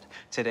Department.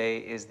 Today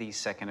is the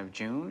 2nd of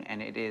June,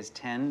 and it is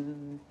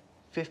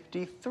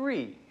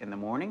 10:53 in the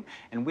morning,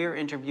 and we're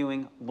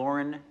interviewing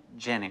Lauren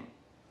Jenning.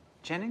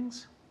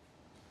 Jennings?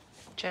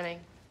 Jenning.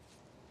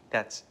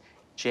 That's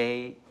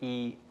Jenning.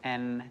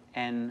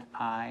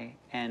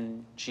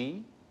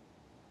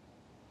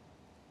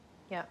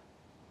 Yeah.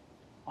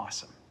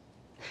 Awesome.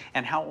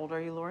 And how old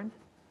are you, Lauren?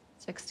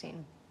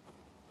 16.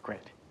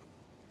 Great.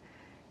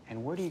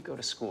 And where do you go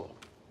to school?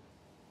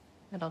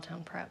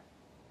 Middletown Prep.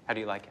 How do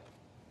you like it?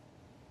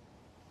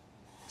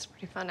 It's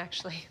pretty fun,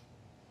 actually.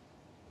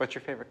 What's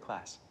your favorite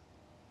class?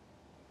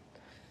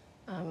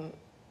 I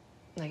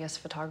guess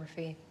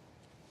photography.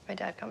 My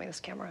dad got me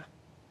this camera.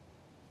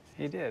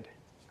 He did.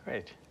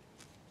 Great.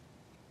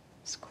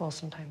 It's cool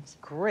sometimes.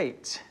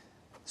 Great.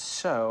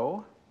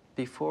 So,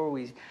 before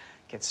we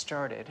get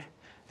started,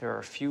 there are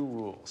a few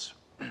rules.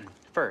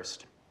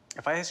 First,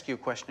 If I ask you a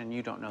question and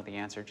you don't know the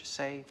answer, just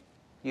say,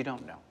 you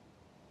don't know.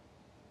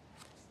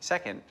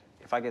 Second,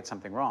 if I get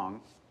something wrong,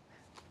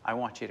 I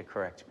want you to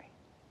correct me.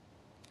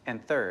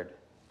 And third,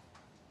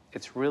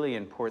 it's really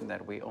important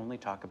that we only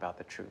talk about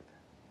the truth.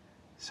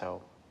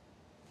 So,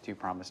 do you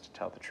promise to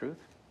tell the truth?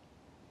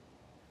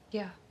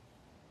 Yeah.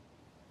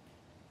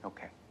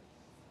 Okay.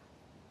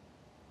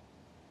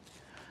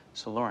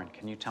 So, Lauren,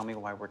 can you tell me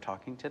why we're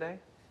talking today?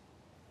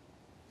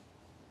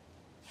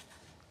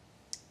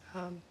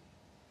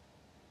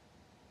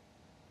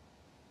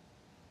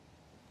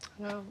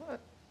 No. If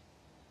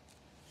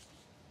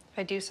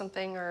I do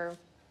something or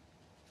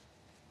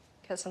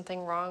get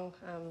something wrong,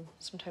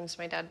 sometimes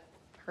my dad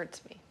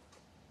hurts me.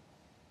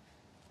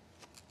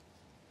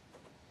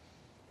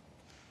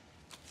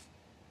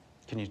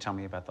 Can you tell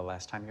me about the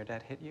last time your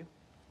dad hit you?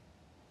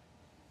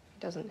 He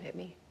doesn't hit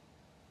me.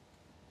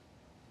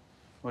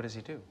 What does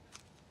he do?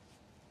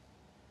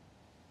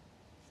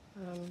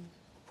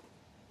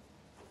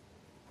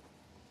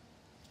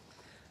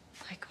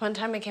 Like one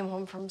time I came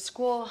home from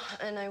school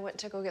and I went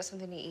to go get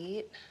something to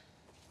eat.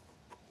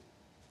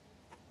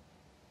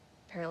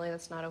 Apparently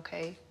that's not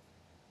okay.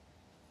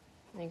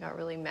 And he got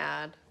really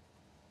mad.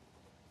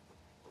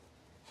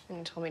 And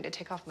he told me to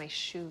take off my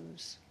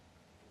shoes.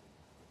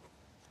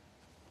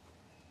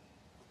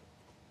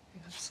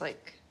 It's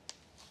like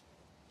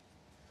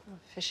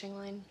a fishing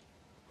line.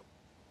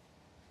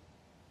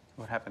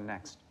 What happened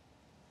next?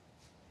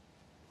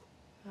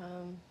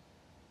 You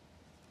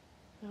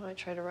know, I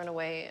tried to run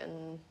away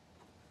and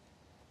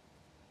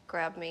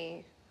grab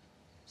me.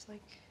 It's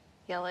like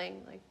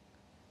yelling, like,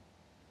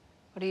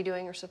 what are you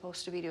doing? You're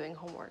supposed to be doing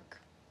homework.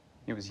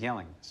 He was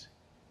yelling this.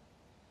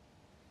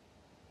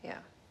 Yeah.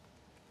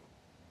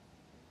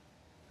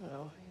 I don't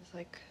know. He's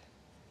like,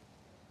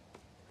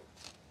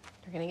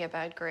 you're gonna get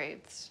bad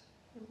grades.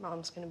 Your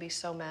mom's gonna be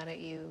so mad at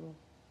you.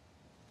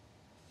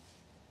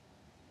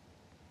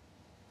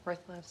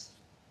 Worthless.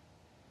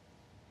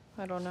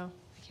 I don't know.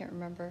 I can't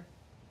remember.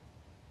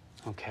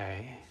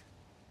 Okay.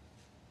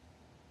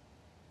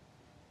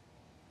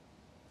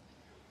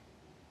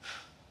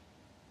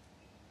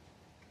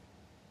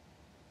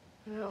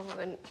 No,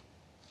 and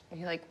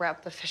he like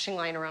wrapped the fishing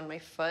line around my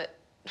foot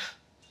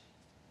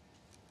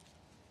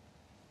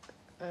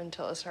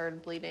until it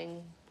started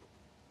bleeding.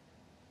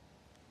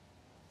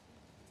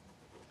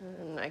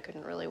 And I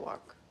couldn't really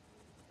walk.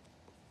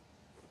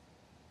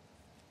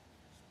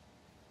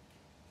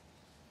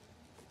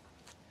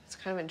 It's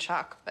kind of in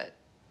shock, but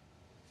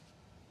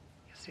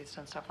I guess he's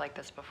done stuff like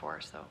this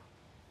before, so.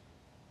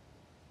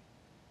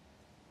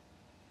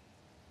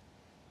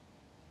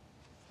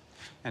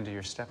 And to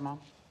your stepmom?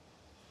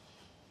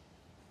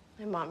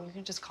 My mom, you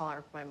can just call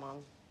her my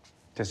mom.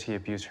 Does he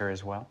abuse her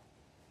as well?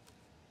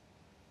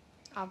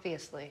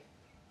 Obviously.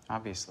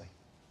 Obviously.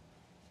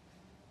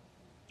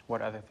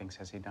 What other things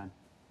has he done?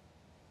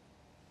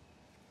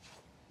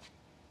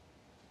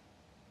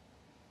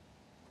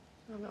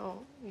 I don't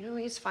know. You know,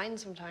 he's fine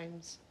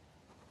sometimes.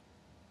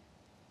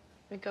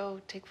 We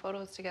go take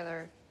photos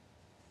together.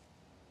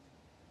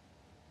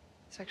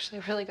 He's actually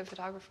a really good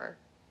photographer.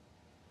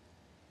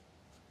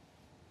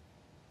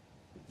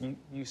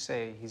 You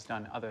say he's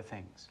done other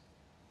things.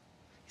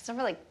 He's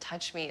never, like,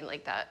 touched me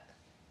like that.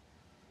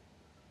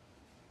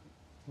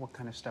 What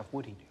kind of stuff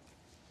would he do?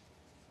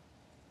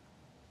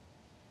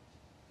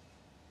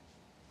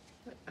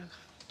 Do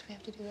we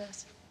have to do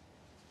this?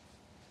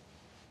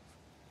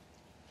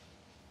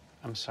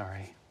 I'm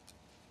sorry.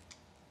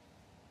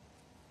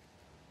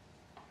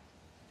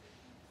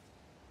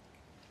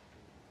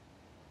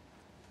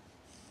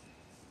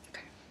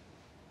 Okay.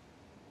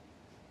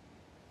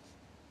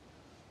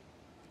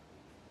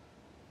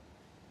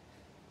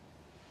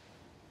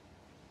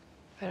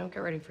 If I don't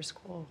get ready for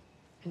school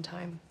in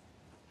time,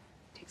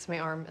 he takes my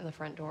arm in the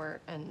front door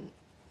and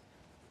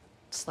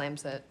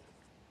slams it.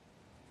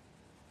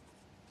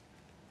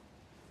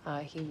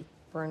 He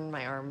burned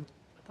my arm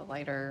with a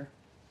lighter.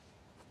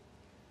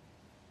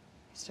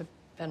 He used to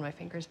bend my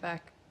fingers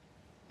back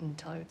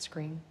until I would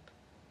scream.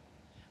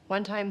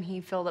 One time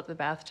he filled up the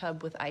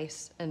bathtub with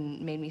ice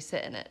and made me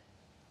sit in it.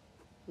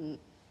 And,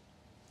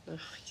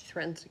 he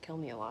threatens to kill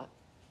me a lot.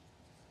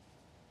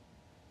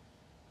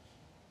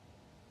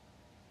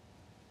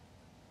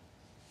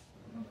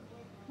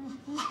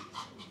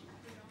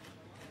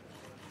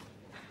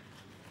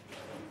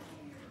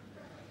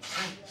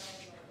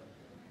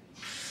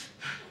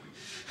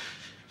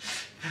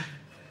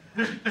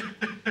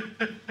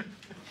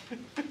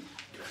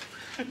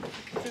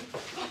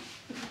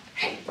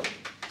 Hey,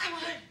 come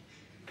on.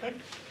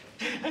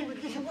 Hey, we're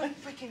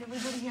freaking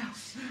everybody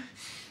else.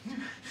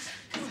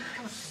 Come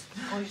on.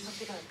 Pull yourself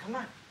together. Come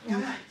on.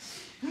 Come on.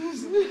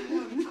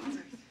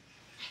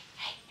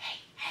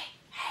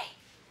 Hey.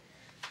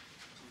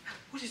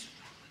 What is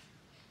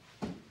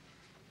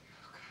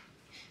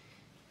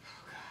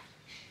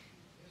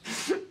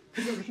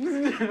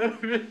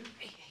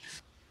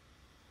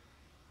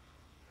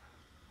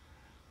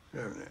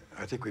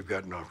I think we've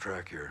gotten off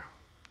track here.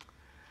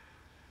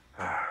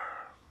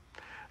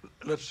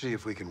 Let's see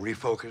if we can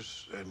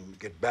refocus and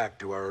get back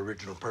to our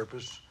original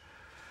purpose.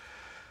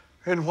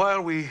 And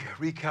while we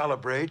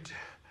recalibrate,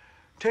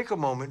 take a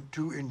moment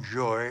to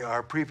enjoy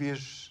our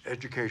previous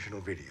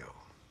educational video.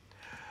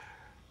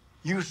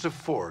 Use of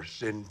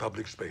force in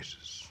public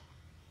spaces.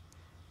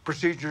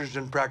 Procedures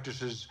and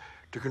practices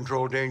to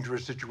control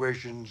dangerous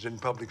situations in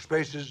public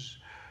spaces,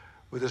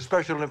 with a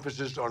special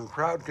emphasis on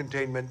crowd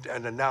containment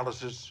and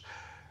analysis,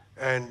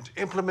 and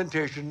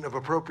implementation of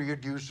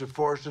appropriate use of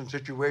force in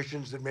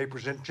situations that may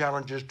present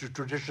challenges to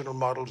traditional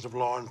models of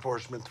law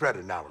enforcement threat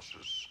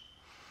analysis.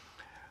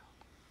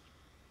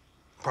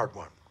 Part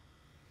 1.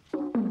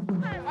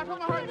 I put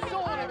my heart and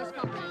soul into this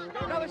company.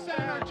 Now they're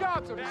sending our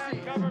jobs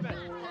overseas.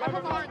 I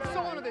put my heart and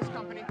soul into this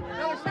company.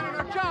 Now they're sending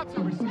our jobs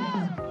overseas.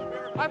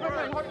 I put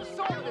my heart and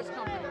soul into this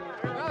company.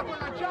 Now they're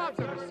putting our jobs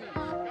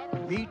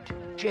overseas.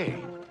 Meet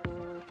Jane.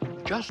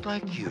 Just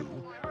like you,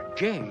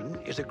 Jane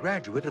is a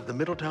graduate of the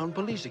Middletown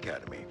Police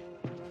Academy.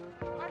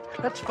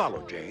 Let's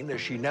follow Jane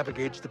as she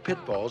navigates the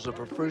pitfalls of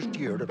her first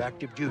year of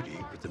active duty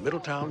with the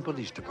Middletown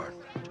Police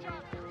Department.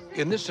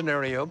 In this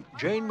scenario,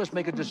 Jane must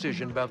make a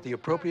decision about the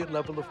appropriate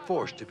level of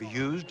force to be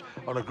used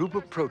on a group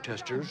of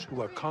protesters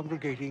who are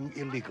congregating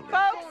illegally.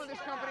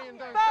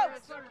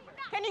 Folks,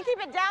 can you keep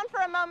it down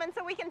for a moment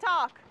so we can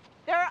talk?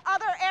 There are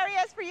other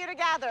areas for you to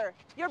gather.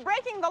 You're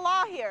breaking the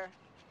law here.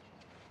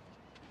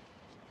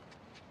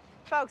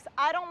 Folks,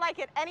 I don't like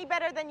it any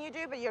better than you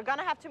do, but you're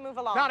gonna have to move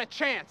along. Not a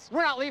chance.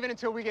 We're not leaving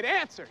until we get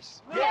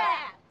answers. Yeah!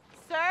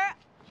 Sir,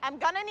 I'm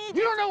gonna need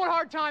You don't know what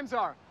hard times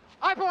are.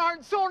 I put my heart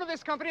and soul into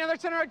this company, and they're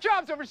sending our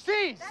jobs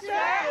overseas. Sir!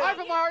 I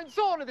put my heart and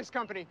soul into this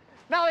company.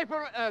 Now they put,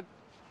 I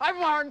put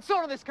my heart and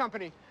soul into this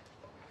company.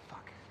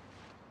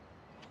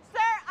 Sir,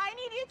 I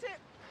need you to...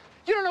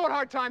 You don't know what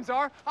hard times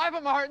are. I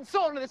put my heart and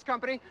soul into this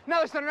company. Now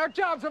they're sending our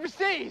jobs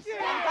overseas.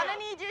 I'm gonna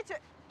need you to...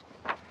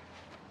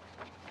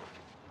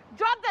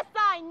 Drop the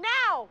sign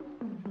now!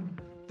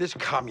 This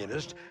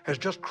communist has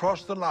just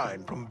crossed the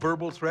line from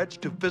verbal threats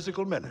to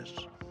physical menace.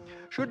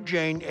 Should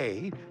Jane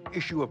A.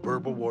 issue a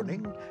verbal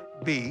warning,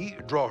 B.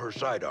 draw her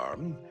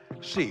sidearm,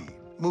 C.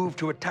 move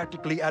to a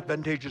tactically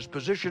advantageous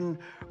position,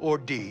 or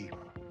D.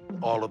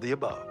 all of the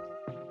above?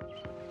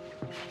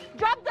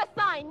 Drop the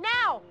sign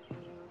now!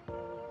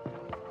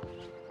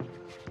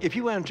 If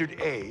you answered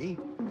A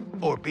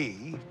or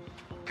B,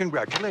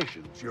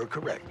 congratulations, you're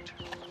correct.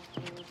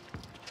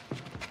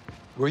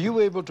 Were you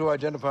able to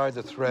identify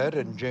the threat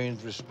and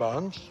Jane's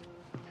response?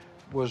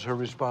 Was her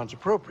response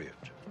appropriate?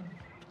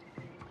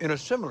 In a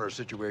similar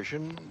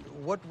situation,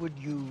 what would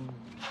you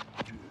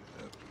do?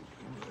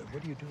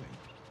 What are you doing?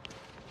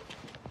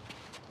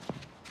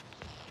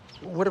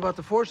 What about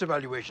the force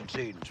evaluation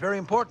scene? It's very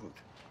important.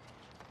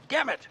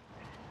 Damn it!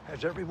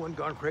 Has everyone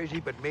gone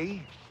crazy but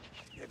me?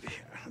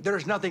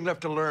 There's nothing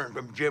left to learn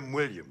from Jim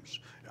Williams.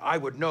 I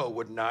would know,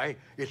 wouldn't I?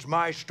 It's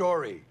my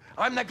story.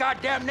 I'm the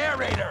goddamn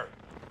narrator!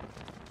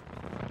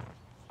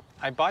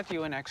 I bought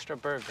you an extra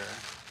burger.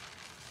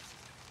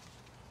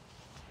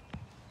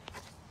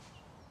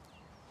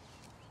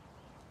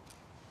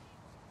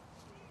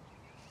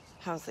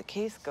 How's the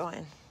case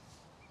going?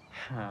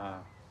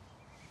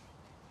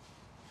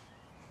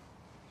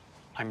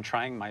 I'm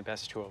trying my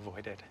best to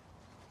avoid it.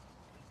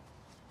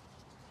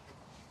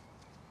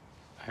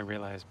 I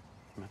realize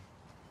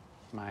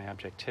my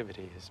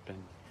objectivity has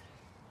been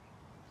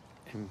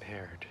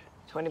impaired.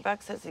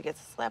 $20 says he gets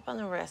a slap on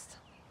the wrist.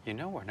 You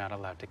know we're not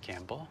allowed to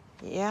gamble.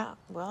 Yeah,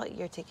 well,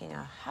 you're taking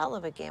a hell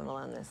of a gamble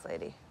on this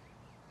lady.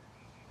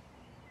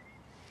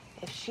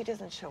 If she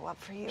doesn't show up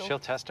for you... She'll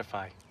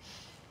testify.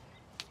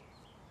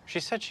 She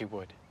said she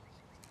would.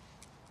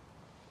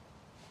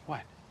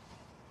 What?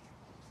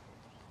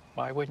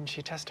 Why wouldn't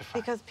she testify?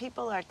 Because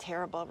people are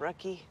terrible,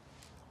 Rookie.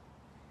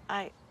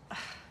 I'm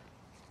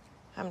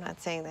not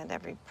saying that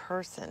every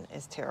person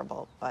is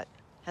terrible, but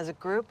as a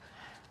group,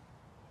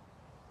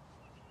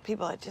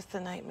 people are just a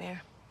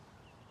nightmare.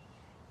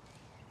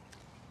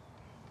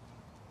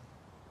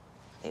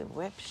 They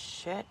whip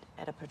shit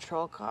at a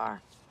patrol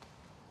car,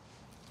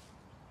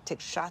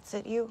 take shots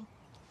at you.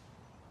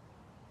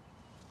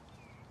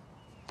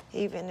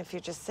 Even if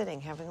you're just sitting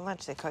having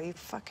lunch, they call you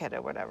fuckhead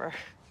or whatever.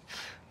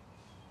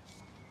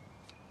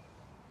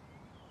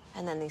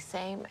 And then these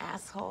same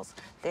assholes,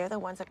 they're the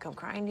ones that come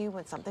crying to you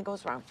when something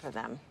goes wrong for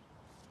them.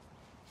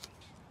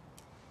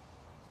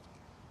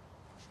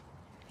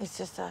 It's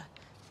just a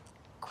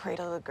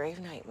cradle-to-grave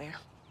nightmare.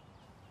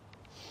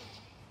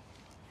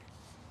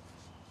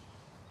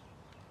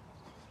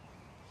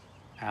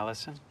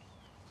 Allison?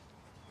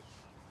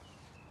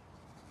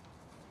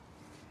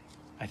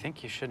 I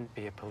think you shouldn't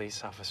be a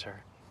police officer.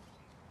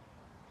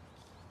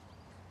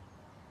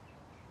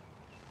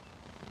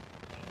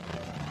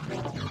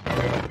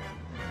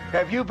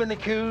 Have you been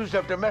accused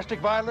of domestic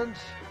violence?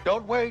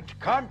 Don't wait.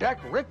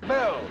 Contact Rick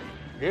Bell.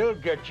 He'll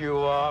get you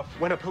off.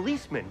 When a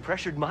policeman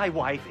pressured my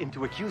wife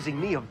into accusing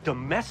me of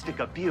domestic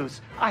abuse,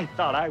 I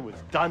thought I was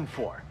done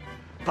for.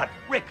 But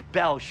Rick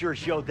Bell sure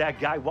showed that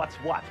guy what's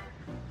what.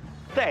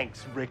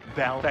 Thanks, Rick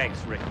Bell.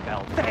 Thanks, Rick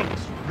Bell.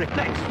 Thanks,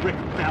 Rick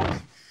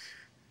Bell.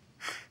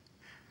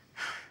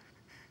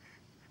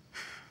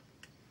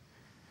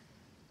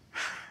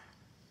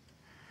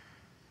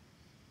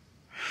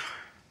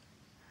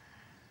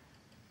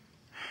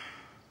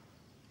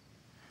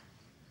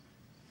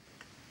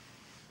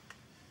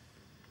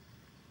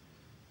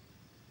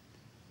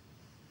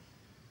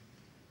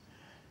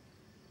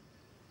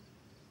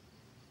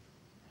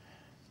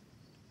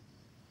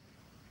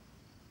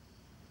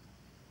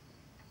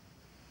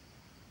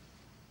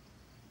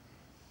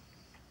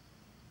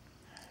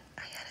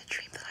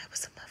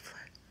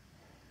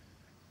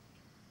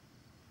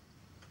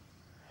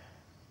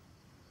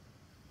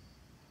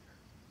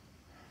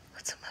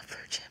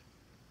 Jim.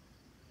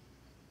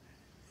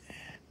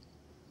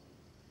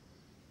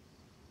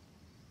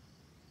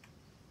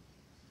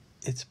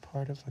 It's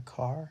part of a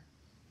car.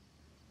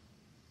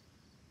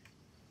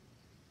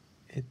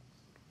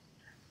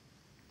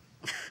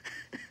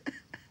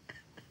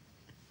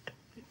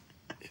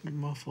 It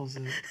muffles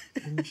the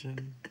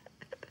engine.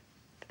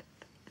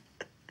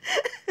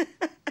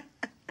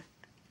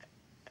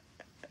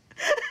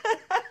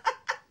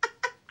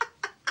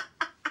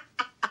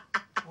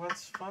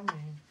 What's funny?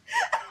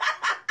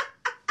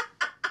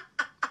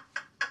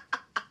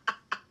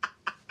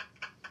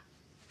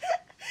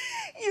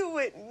 You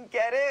wouldn't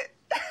get it.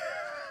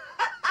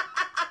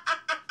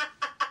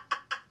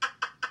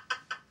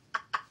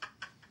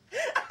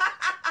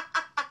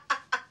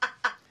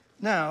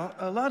 Now,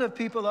 a lot of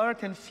people are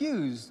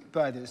confused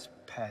by this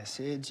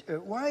passage.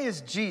 Why is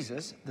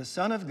Jesus, the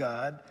Son of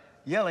God,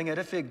 yelling at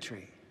a fig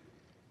tree?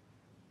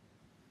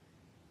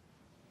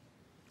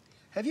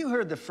 Have you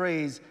heard the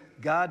phrase,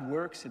 God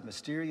works in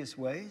mysterious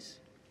ways?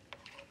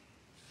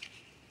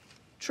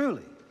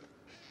 Truly,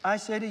 I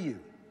say to you,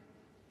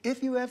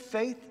 if you have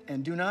faith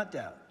and do not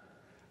doubt,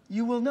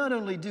 you will not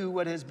only do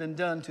what has been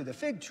done to the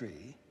fig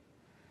tree,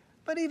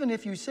 but even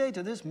if you say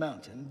to this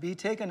mountain, be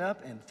taken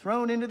up and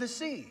thrown into the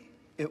sea,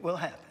 it will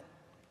happen.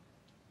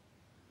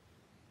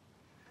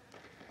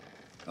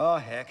 Oh,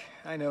 heck,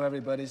 I know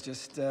everybody's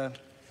just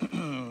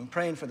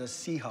praying for the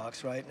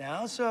Seahawks right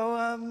now, so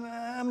I'm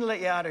gonna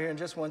let you out of here in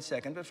just 1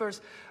 second. But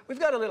first, we've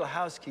got a little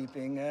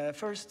housekeeping.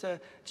 First,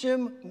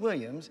 Jim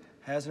Williams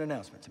has an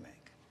announcement to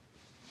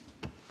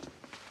make.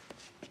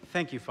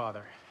 Thank you,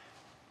 Father.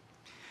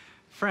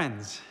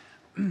 Friends,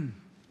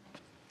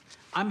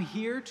 I'm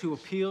here to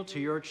appeal to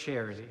your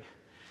charity.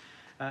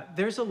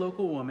 There's a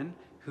local woman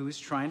who's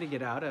trying to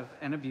get out of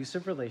an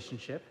abusive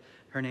relationship.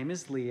 Her name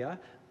is Leah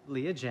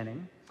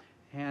Jennings.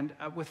 And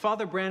with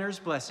Father Branner's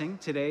blessing,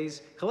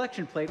 today's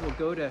collection plate will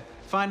go to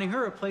finding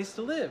her a place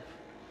to live.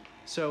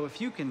 So if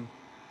you can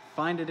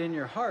find it in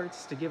your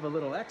hearts to give a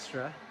little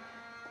extra,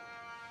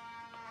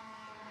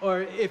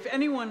 or if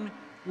anyone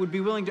would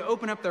be willing to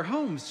open up their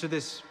homes to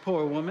this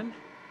poor woman,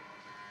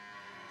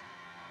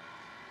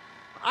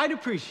 I'd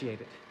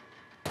appreciate it.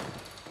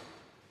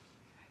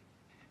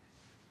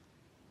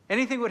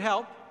 Anything would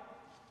help.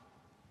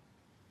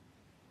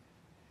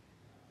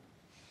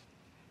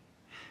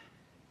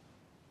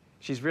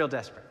 She's real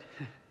desperate.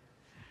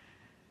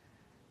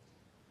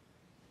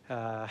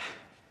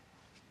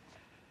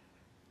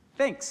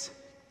 Thanks.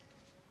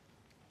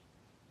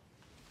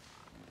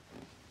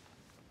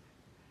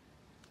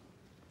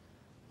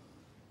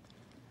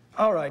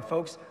 All right,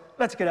 folks,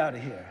 let's get out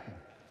of here.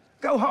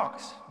 Go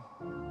Hawks!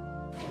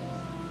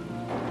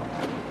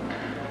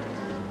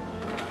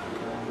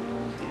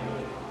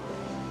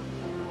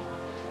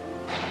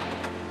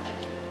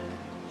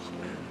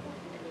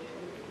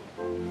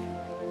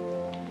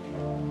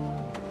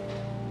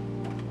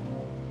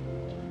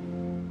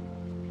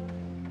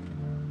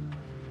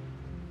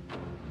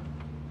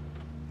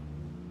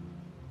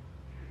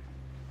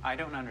 I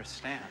don't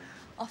understand.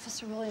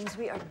 Officer Williams,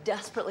 we are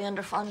desperately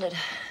underfunded.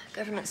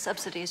 Government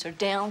subsidies are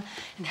down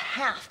in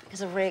half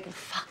because of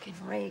fucking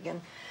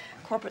Reagan.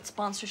 Corporate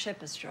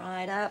sponsorship has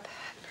dried up.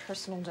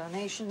 Personal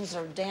donations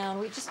are down.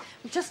 We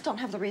just don't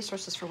have the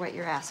resources for what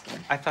you're asking.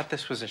 I thought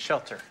this was a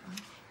shelter.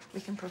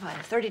 We can provide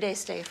a 30-day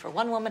stay for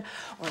one woman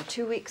or a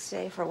 2-week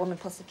stay for a woman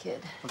plus a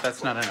kid. Well,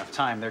 that's not enough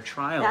time. Their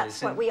trial That's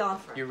is what we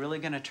offer. You're really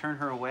going to turn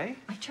her away?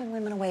 I turn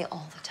women away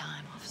all the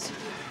time, officer.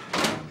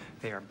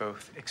 They are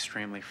both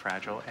extremely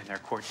fragile, and their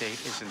court date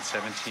is in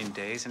 17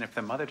 days. And if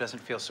the mother doesn't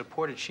feel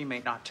supported, she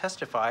may not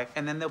testify,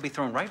 and then they'll be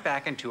thrown right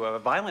back into a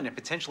violent and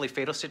potentially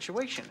fatal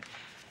situation.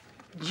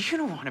 You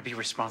don't want to be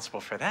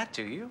responsible for that,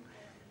 do you?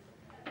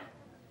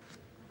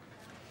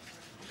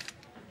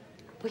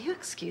 Will you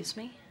excuse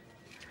me?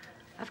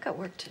 I've got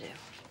work to do.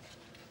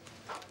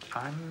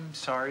 I'm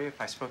sorry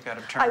if I spoke out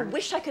of turn. I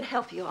wish I could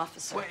help you,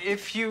 officer. Well,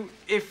 if you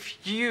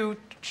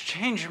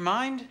change your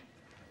mind.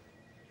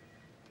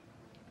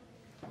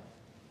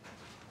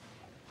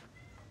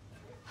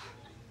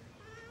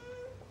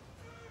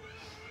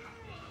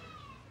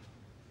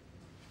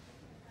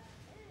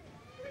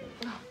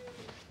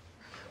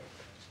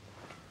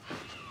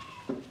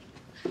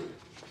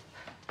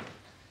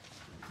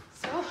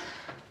 So?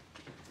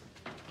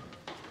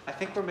 I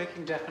think we're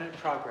making definite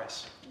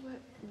progress.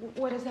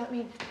 What does that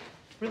mean?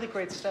 Really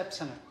great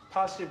steps in a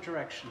positive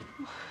direction.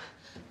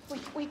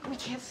 We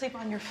can't sleep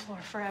on your floor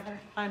forever.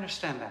 I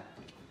understand that.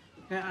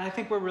 Yeah, I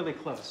think we're really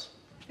close.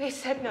 They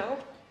said no.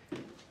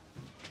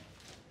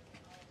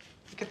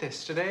 Look at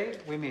this. Today,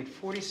 we made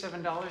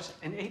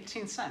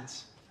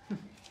 $47.18.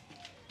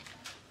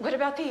 What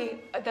about the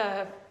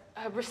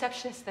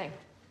receptionist thing?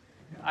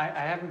 I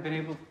haven't been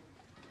able...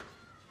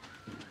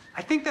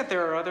 I think that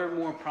there are other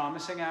more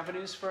promising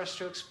avenues for us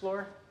to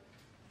explore.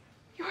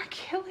 You're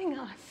killing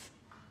us.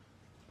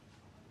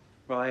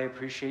 Well, I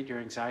appreciate your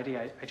anxiety.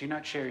 I do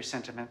not share your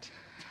sentiment.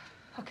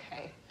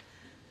 Okay.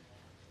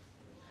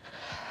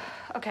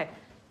 Okay.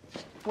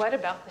 What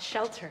about the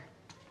shelter?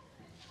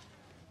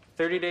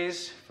 30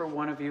 days for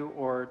one of you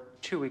or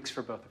 2 weeks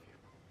for both of you.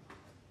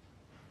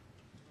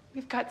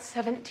 We've got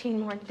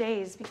 17 more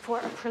days before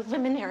a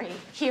preliminary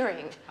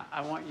hearing.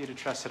 I want you to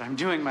trust that I'm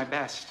doing my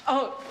best.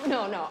 Oh,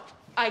 no.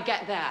 I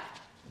get that.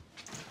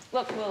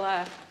 Look,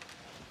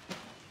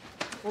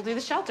 we'll do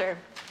the shelter.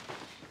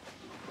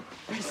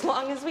 For as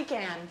long as we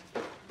can.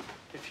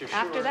 If you're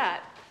After sure.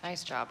 that.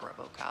 Nice job,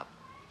 RoboCop.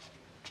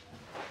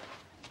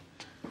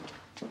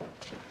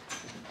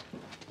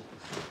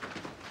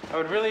 I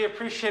would really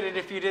appreciate it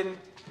if you didn't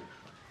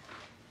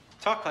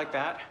talk like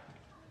that.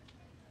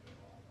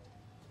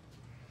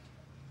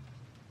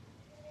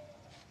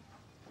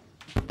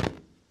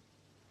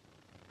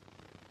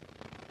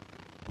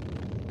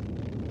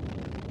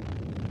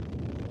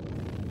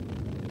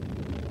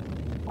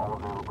 All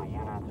available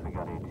units, we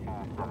got a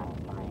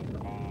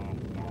 273D,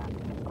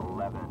 units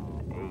 11,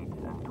 8,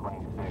 and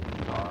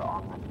 26 are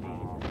on the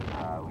scene.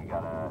 We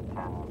got a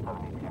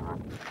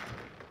 1072.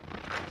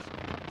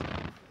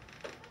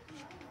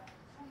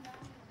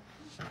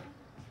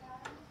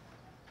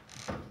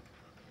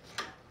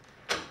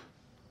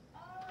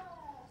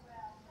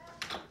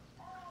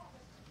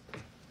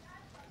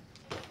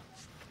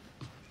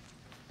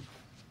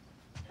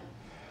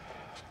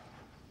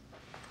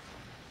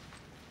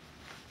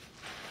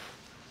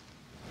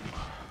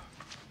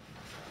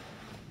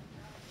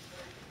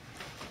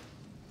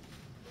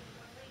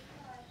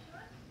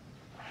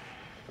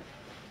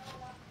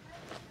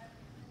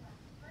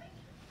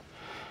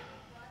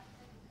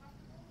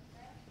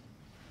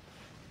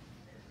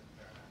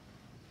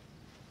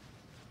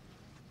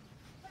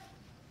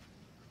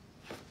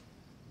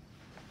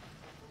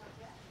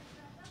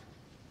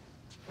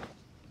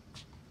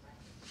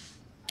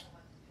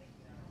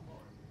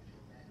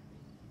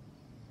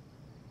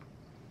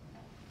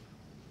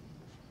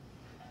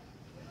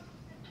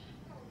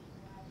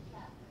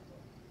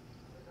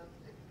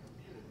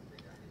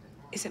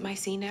 Is it my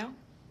scene now?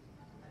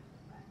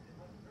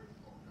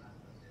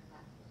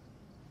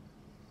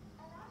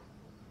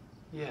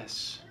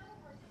 Yes.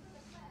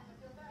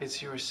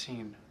 It's your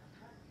scene.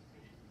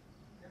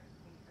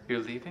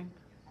 You're leaving?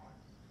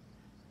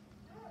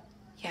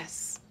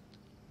 Yes.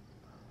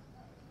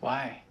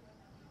 Why?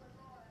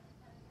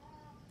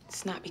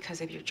 It's not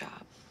because of your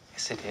job.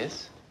 Yes, it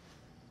is.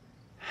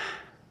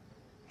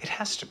 It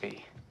has to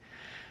be.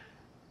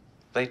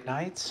 Late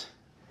nights?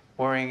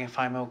 Worrying if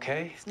I'm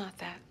okay? It's not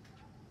that.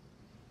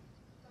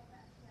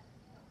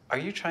 Are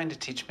you trying to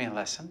teach me a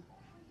lesson?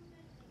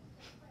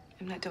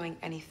 I'm not doing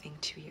anything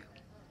to you.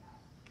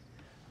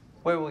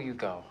 Where will you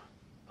go?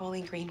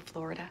 Bowling Green,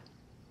 Florida.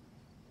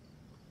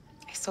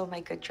 I sold my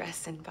good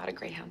dress and bought a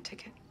Greyhound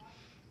ticket.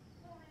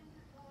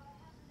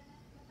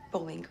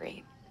 Bowling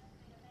Green.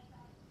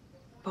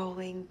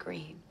 Bowling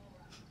Green.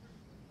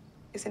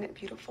 Isn't it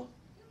beautiful?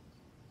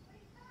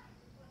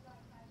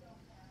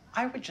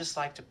 I would just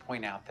like to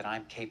point out that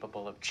I'm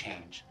capable of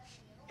change.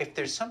 If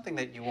there's something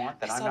that you want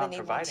that I I'm saw the not name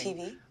on providing,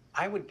 TV.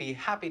 I would be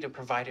happy to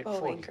provide it for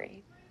Bowling you.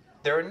 Green.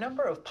 There are a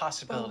number of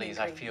possibilities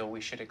I Green. feel we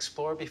should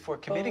explore before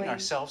committing Bowling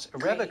ourselves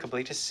Green.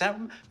 irrevocably to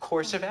some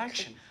course of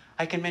action.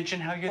 I can mention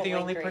how you're the Bowling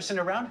only Green. person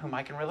around whom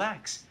I can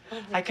relax.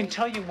 Bowling I can Green.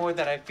 tell you more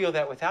that I feel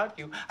that without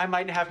you, I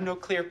might have no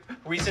clear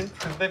reason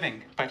for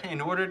living. But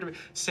in order to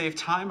save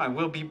time, I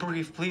will be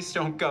brief. Please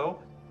don't go.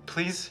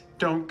 Please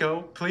don't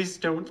go. Please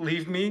don't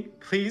leave me.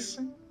 Please.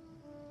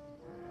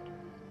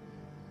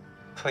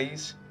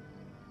 Please.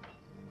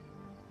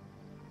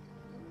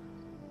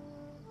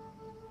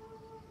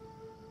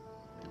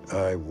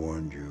 I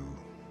warned you.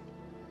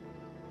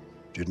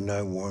 Didn't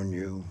I warn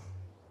you?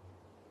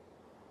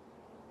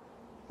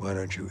 Why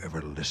don't you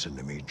ever listen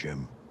to me,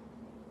 Jim?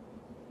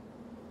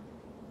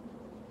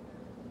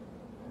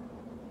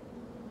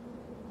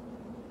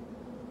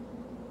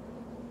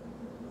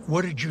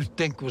 What did you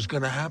think was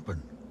gonna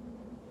happen?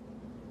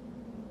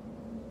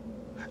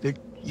 That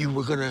you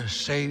were gonna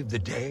save the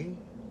day?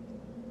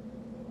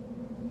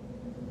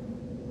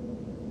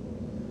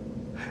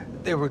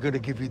 They were gonna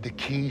give you the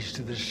keys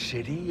to the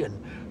city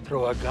and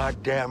throw a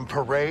goddamn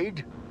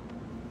parade?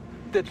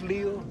 That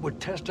Leo would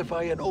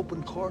testify in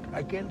open court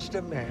against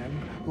a man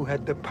who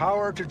had the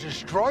power to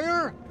destroy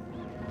her?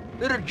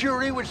 That a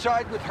jury would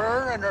side with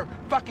her and her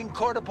fucking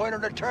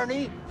court-appointed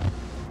attorney?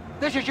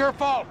 This is your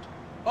fault.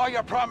 All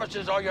your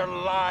promises, all your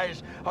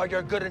lies, all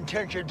your good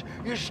intentions,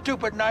 you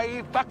stupid,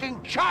 naive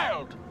fucking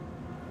child!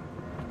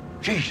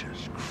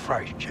 Jesus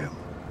Christ, Jim.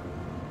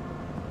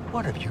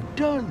 What have you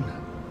done?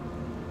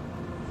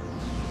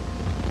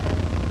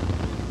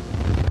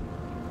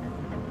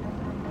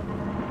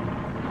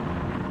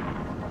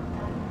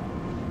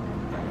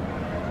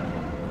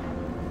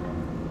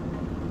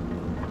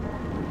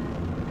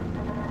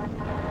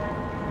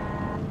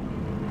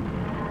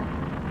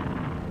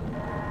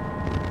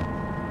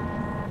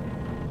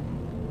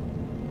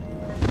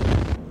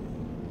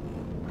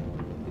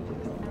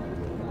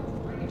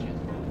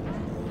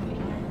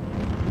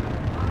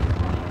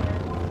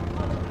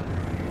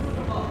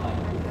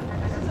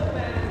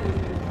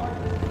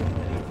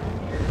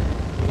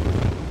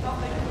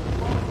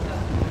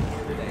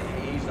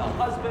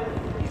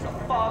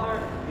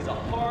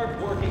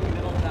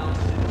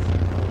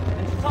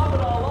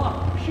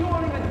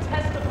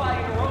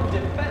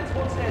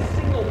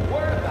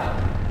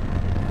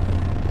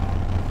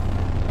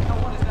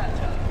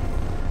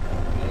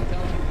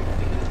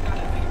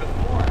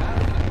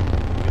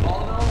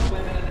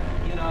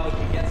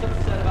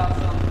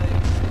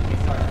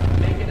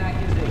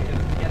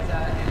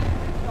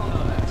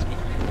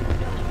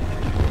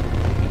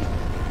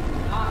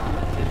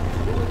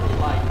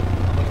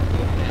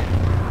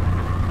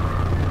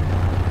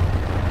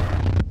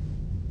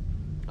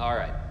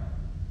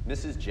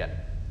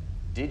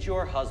 Did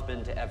your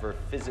husband ever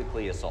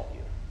physically assault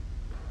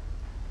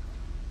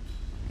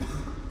you?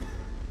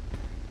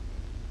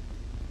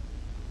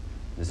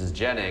 Mrs.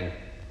 Jennings.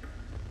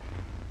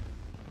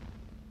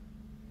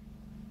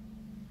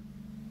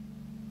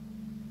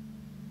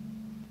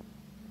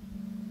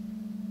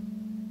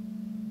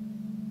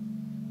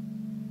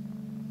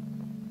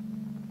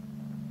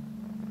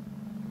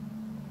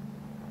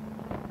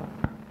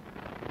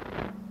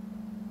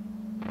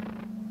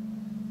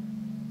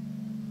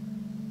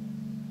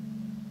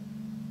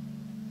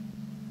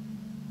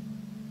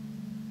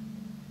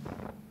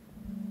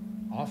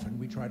 Often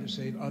we try to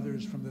save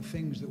others from the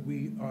things that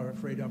we are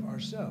afraid of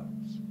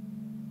ourselves.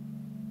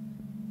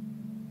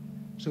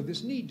 So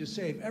this need to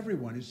save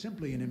everyone is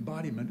simply an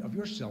embodiment of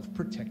your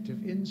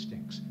self-protective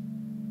instincts.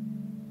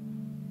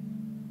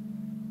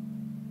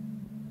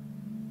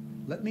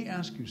 Let me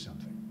ask you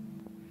something.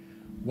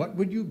 What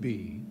would you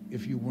be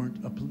if you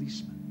weren't a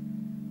policeman?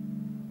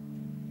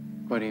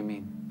 What do you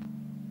mean?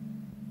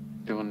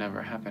 It will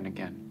never happen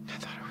again. I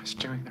thought I was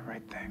doing the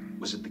right thing.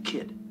 Was it the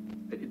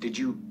kid? Did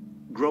you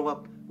grow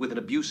up with an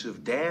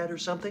abusive dad or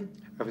something?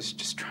 I was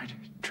just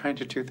trying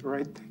to do the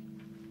right thing.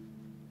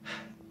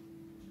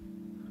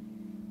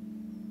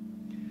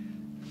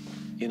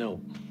 You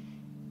know,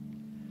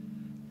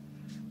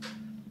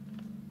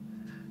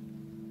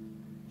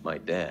 my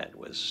dad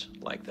was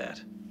like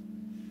that.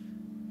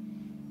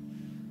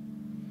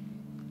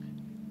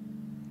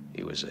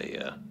 He was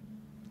a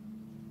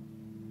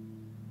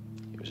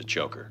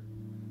choker.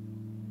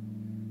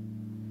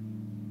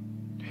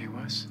 He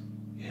was?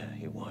 Yeah,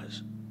 he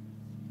was.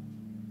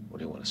 What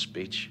do you want, a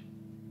speech?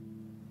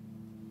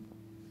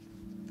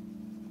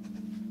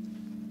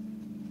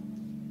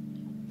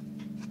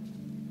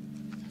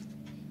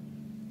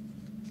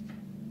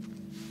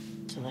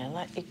 So they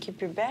let you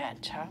keep your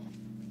badge, huh?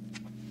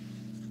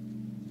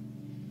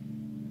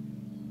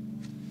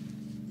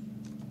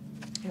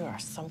 You are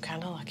some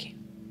kind of lucky.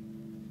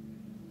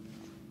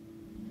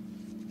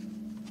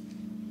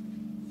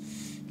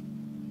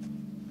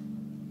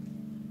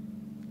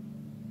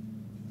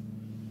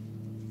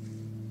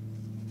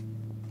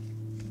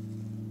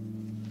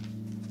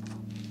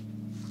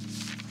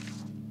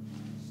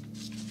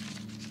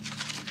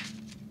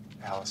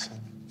 Allison,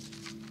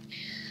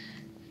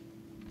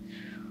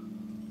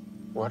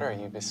 what are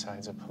you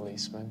besides a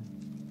policeman?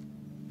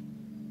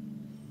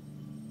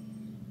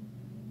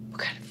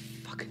 What kind of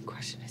fucking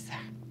question is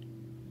that?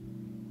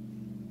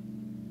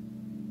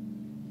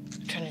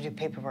 I'm trying to do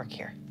paperwork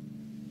here.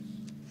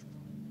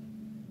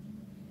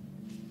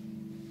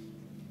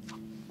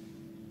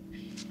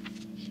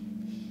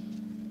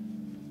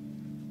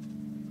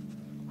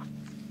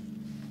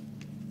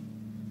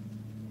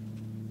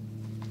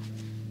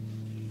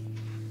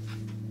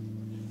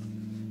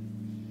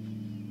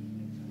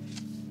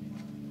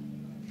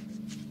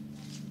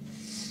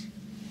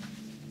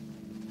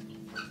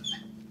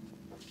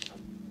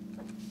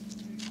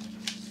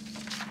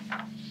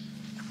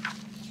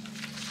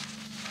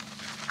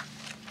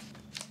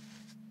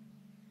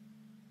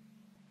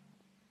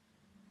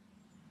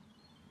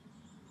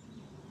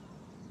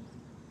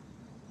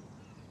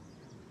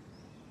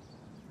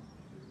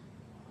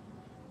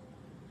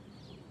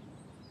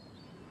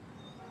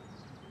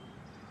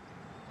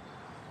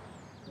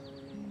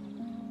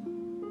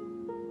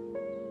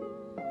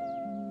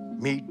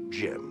 Meet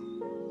Jim.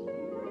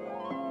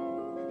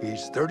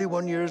 He's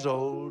 31 years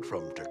old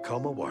from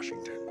Tacoma,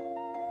 Washington.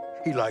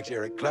 He likes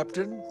Eric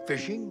Clapton,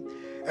 fishing,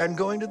 and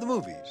going to the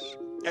movies.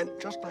 And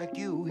just like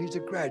you, he's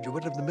a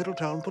graduate of the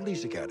Middletown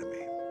Police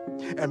Academy.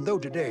 And though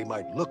today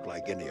might look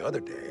like any other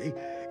day,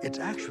 it's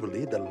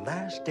actually the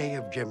last day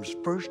of Jim's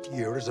first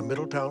year as a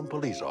Middletown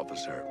police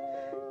officer.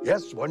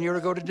 Yes, 1 year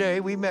ago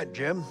today, we met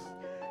Jim.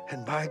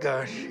 And by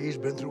gosh, he's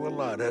been through a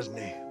lot, hasn't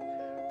he?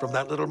 From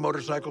that little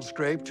motorcycle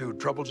scrape to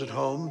troubles at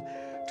home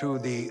to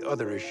the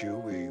other issue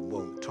we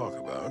won't talk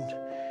about,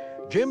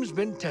 Jim's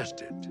been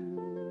tested.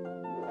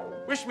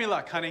 Wish me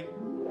luck, honey.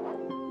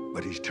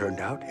 But he's turned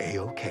out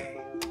A-OK.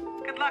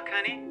 Good luck,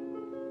 honey.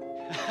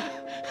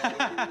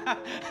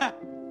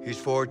 He's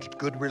forged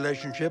good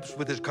relationships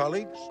with his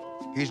colleagues.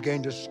 He's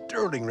gained a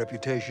sterling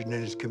reputation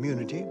in his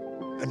community.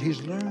 And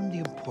he's learned the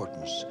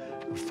importance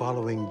of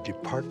following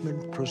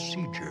department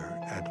procedure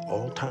at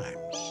all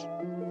times.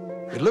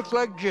 It looks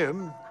like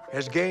Jim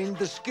has gained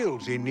the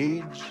skills he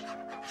needs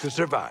to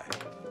survive.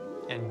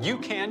 And you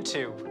can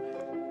too.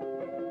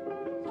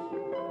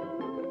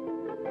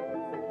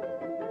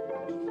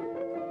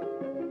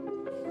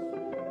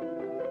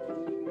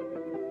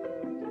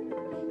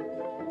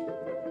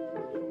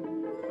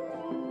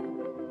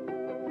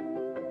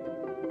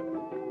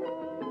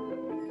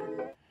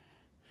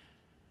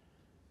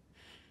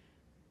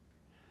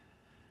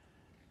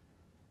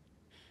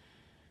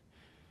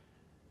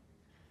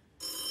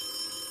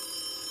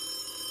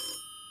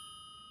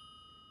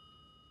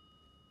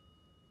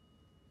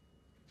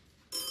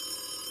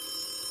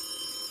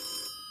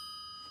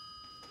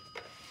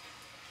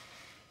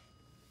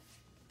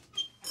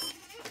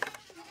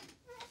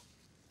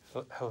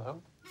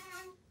 Hello?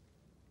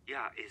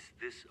 Yeah, is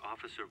this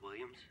Officer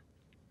Williams?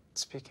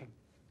 Speaking.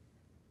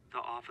 the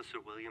Officer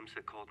Williams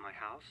that called my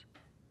house?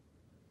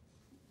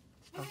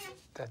 Well,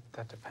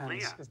 that depends.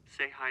 Leah,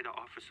 say hi to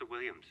Officer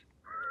Williams.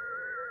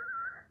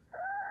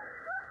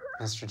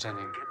 Mr.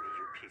 Jennings. Get me,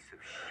 you piece of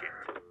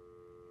shit.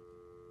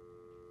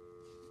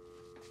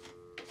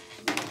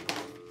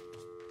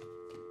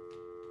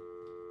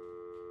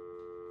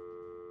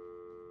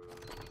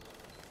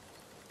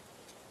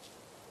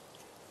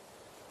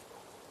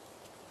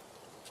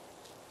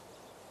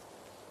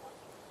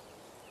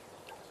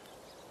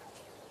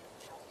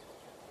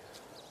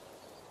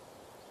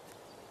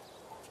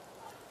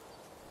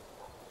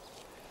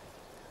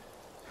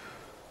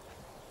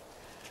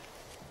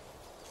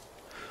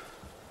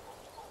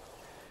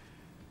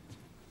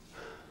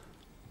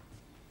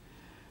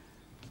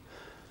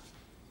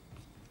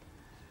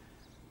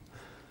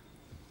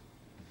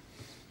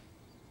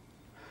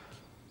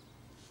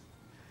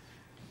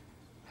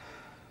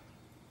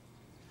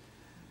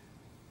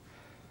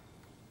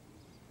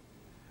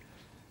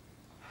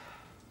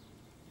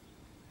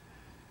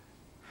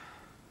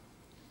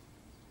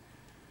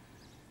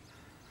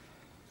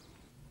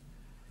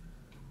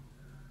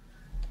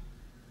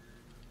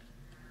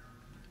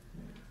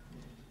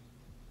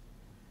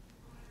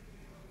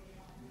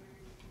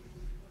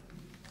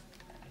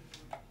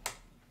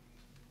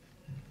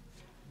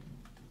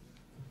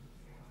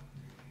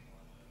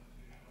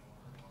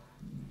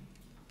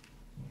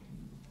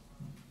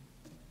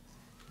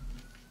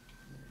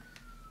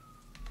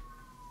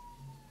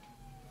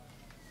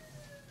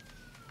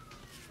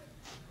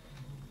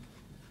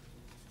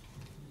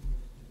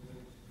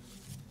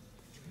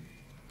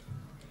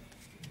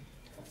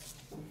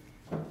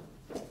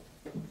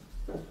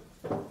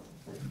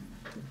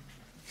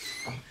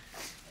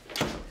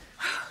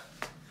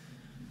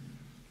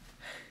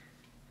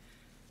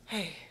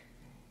 Hey.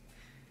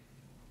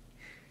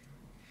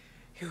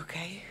 You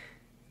okay?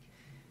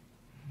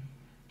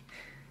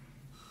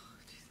 Oh,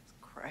 Jesus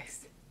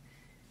Christ.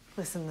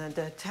 Listen, the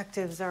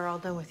detectives are all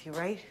done with you,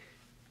 right?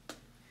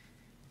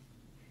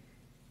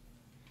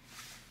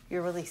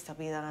 You're released. I'll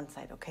be there on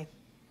site, okay?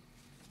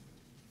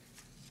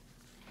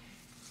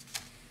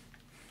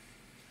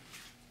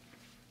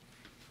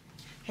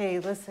 Hey,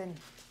 listen.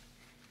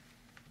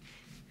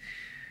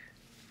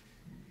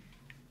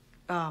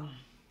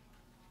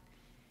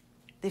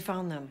 They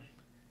found them.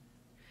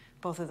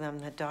 Both of them,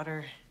 the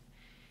daughter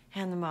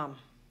and the mom.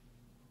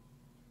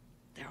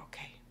 They're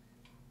okay.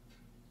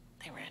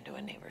 They ran to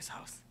a neighbor's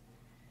house.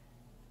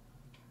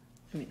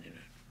 I mean,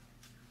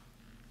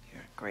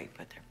 they're not great,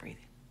 but they're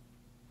breathing.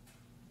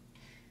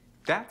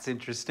 That's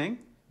interesting.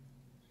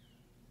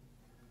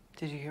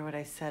 Did you hear what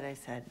I said? I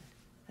said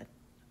that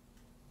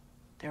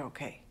they're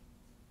okay.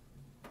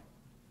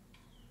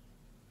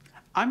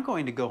 I'm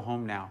going to go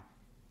home now.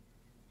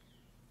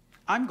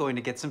 I'm going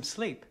to get some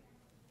sleep.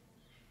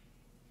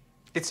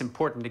 It's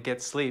important to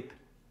get sleep.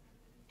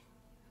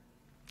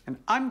 And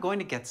I'm going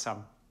to get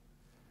some.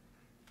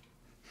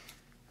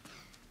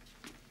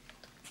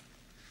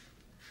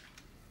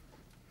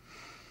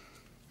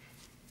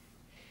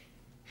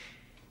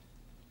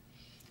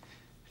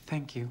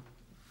 Thank you.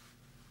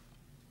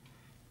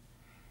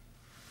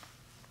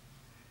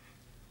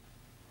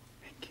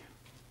 Thank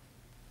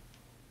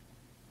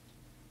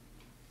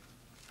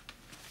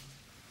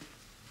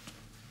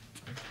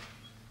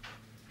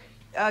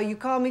you. You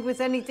call me with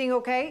anything,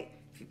 okay?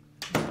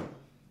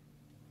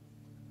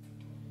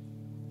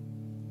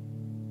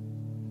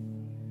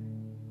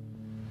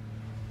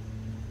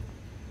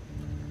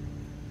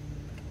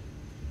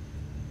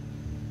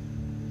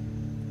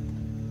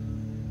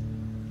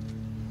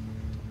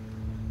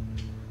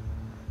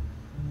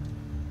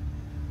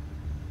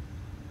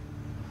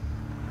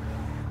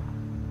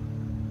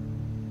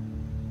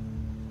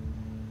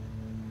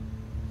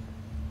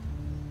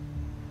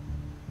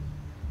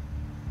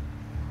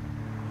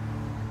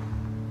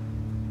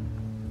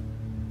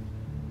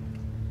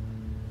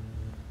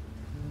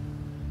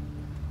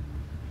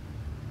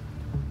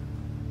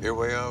 You're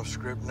way off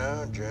script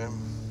now, Jim.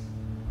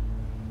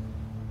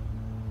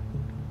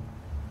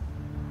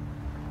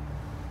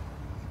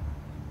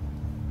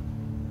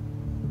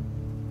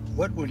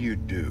 What will you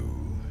do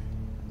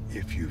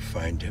if you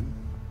find him?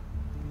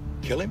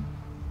 Kill him?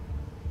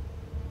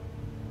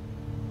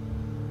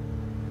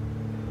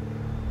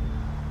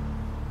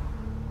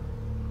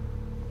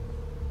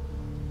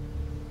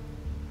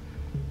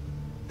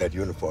 That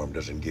uniform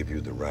doesn't give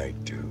you the right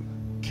to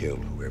kill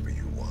whoever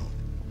you want.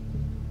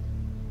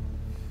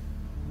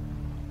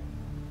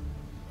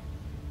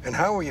 And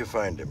how will you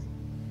find him?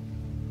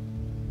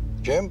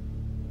 Jim?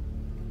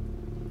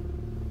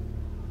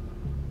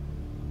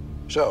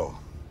 So,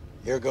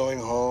 you're going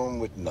home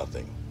with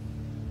nothing.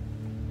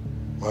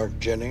 Mark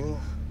Jennings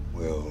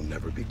will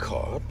never be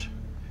caught.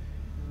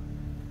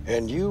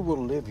 And you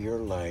will live your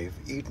life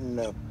eaten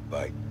up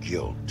by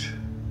guilt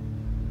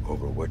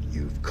over what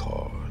you've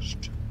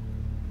caused.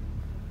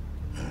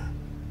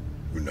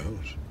 Who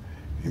knows?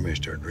 You may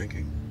start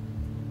drinking.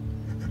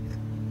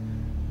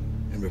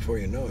 And before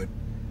you know it,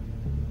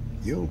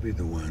 you'll be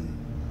the one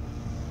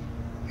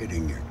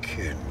hitting your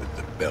kid with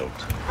the belt.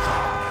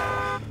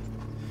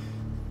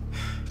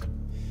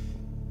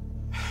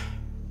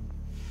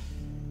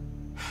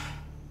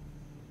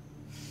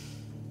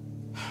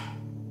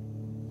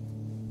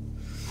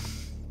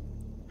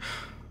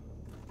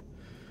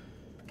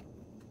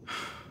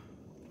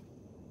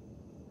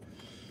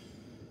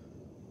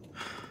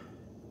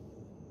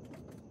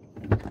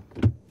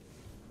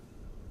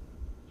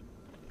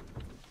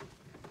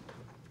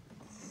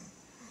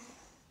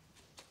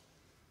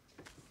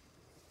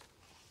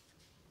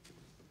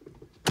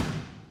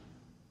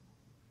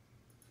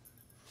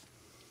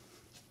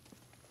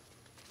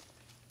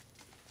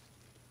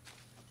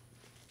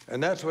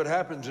 And that's what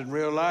happens in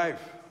real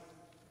life.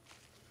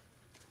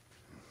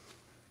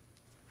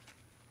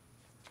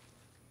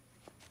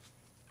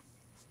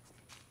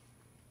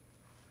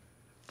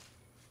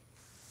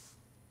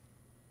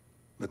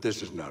 But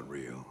this is not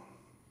real.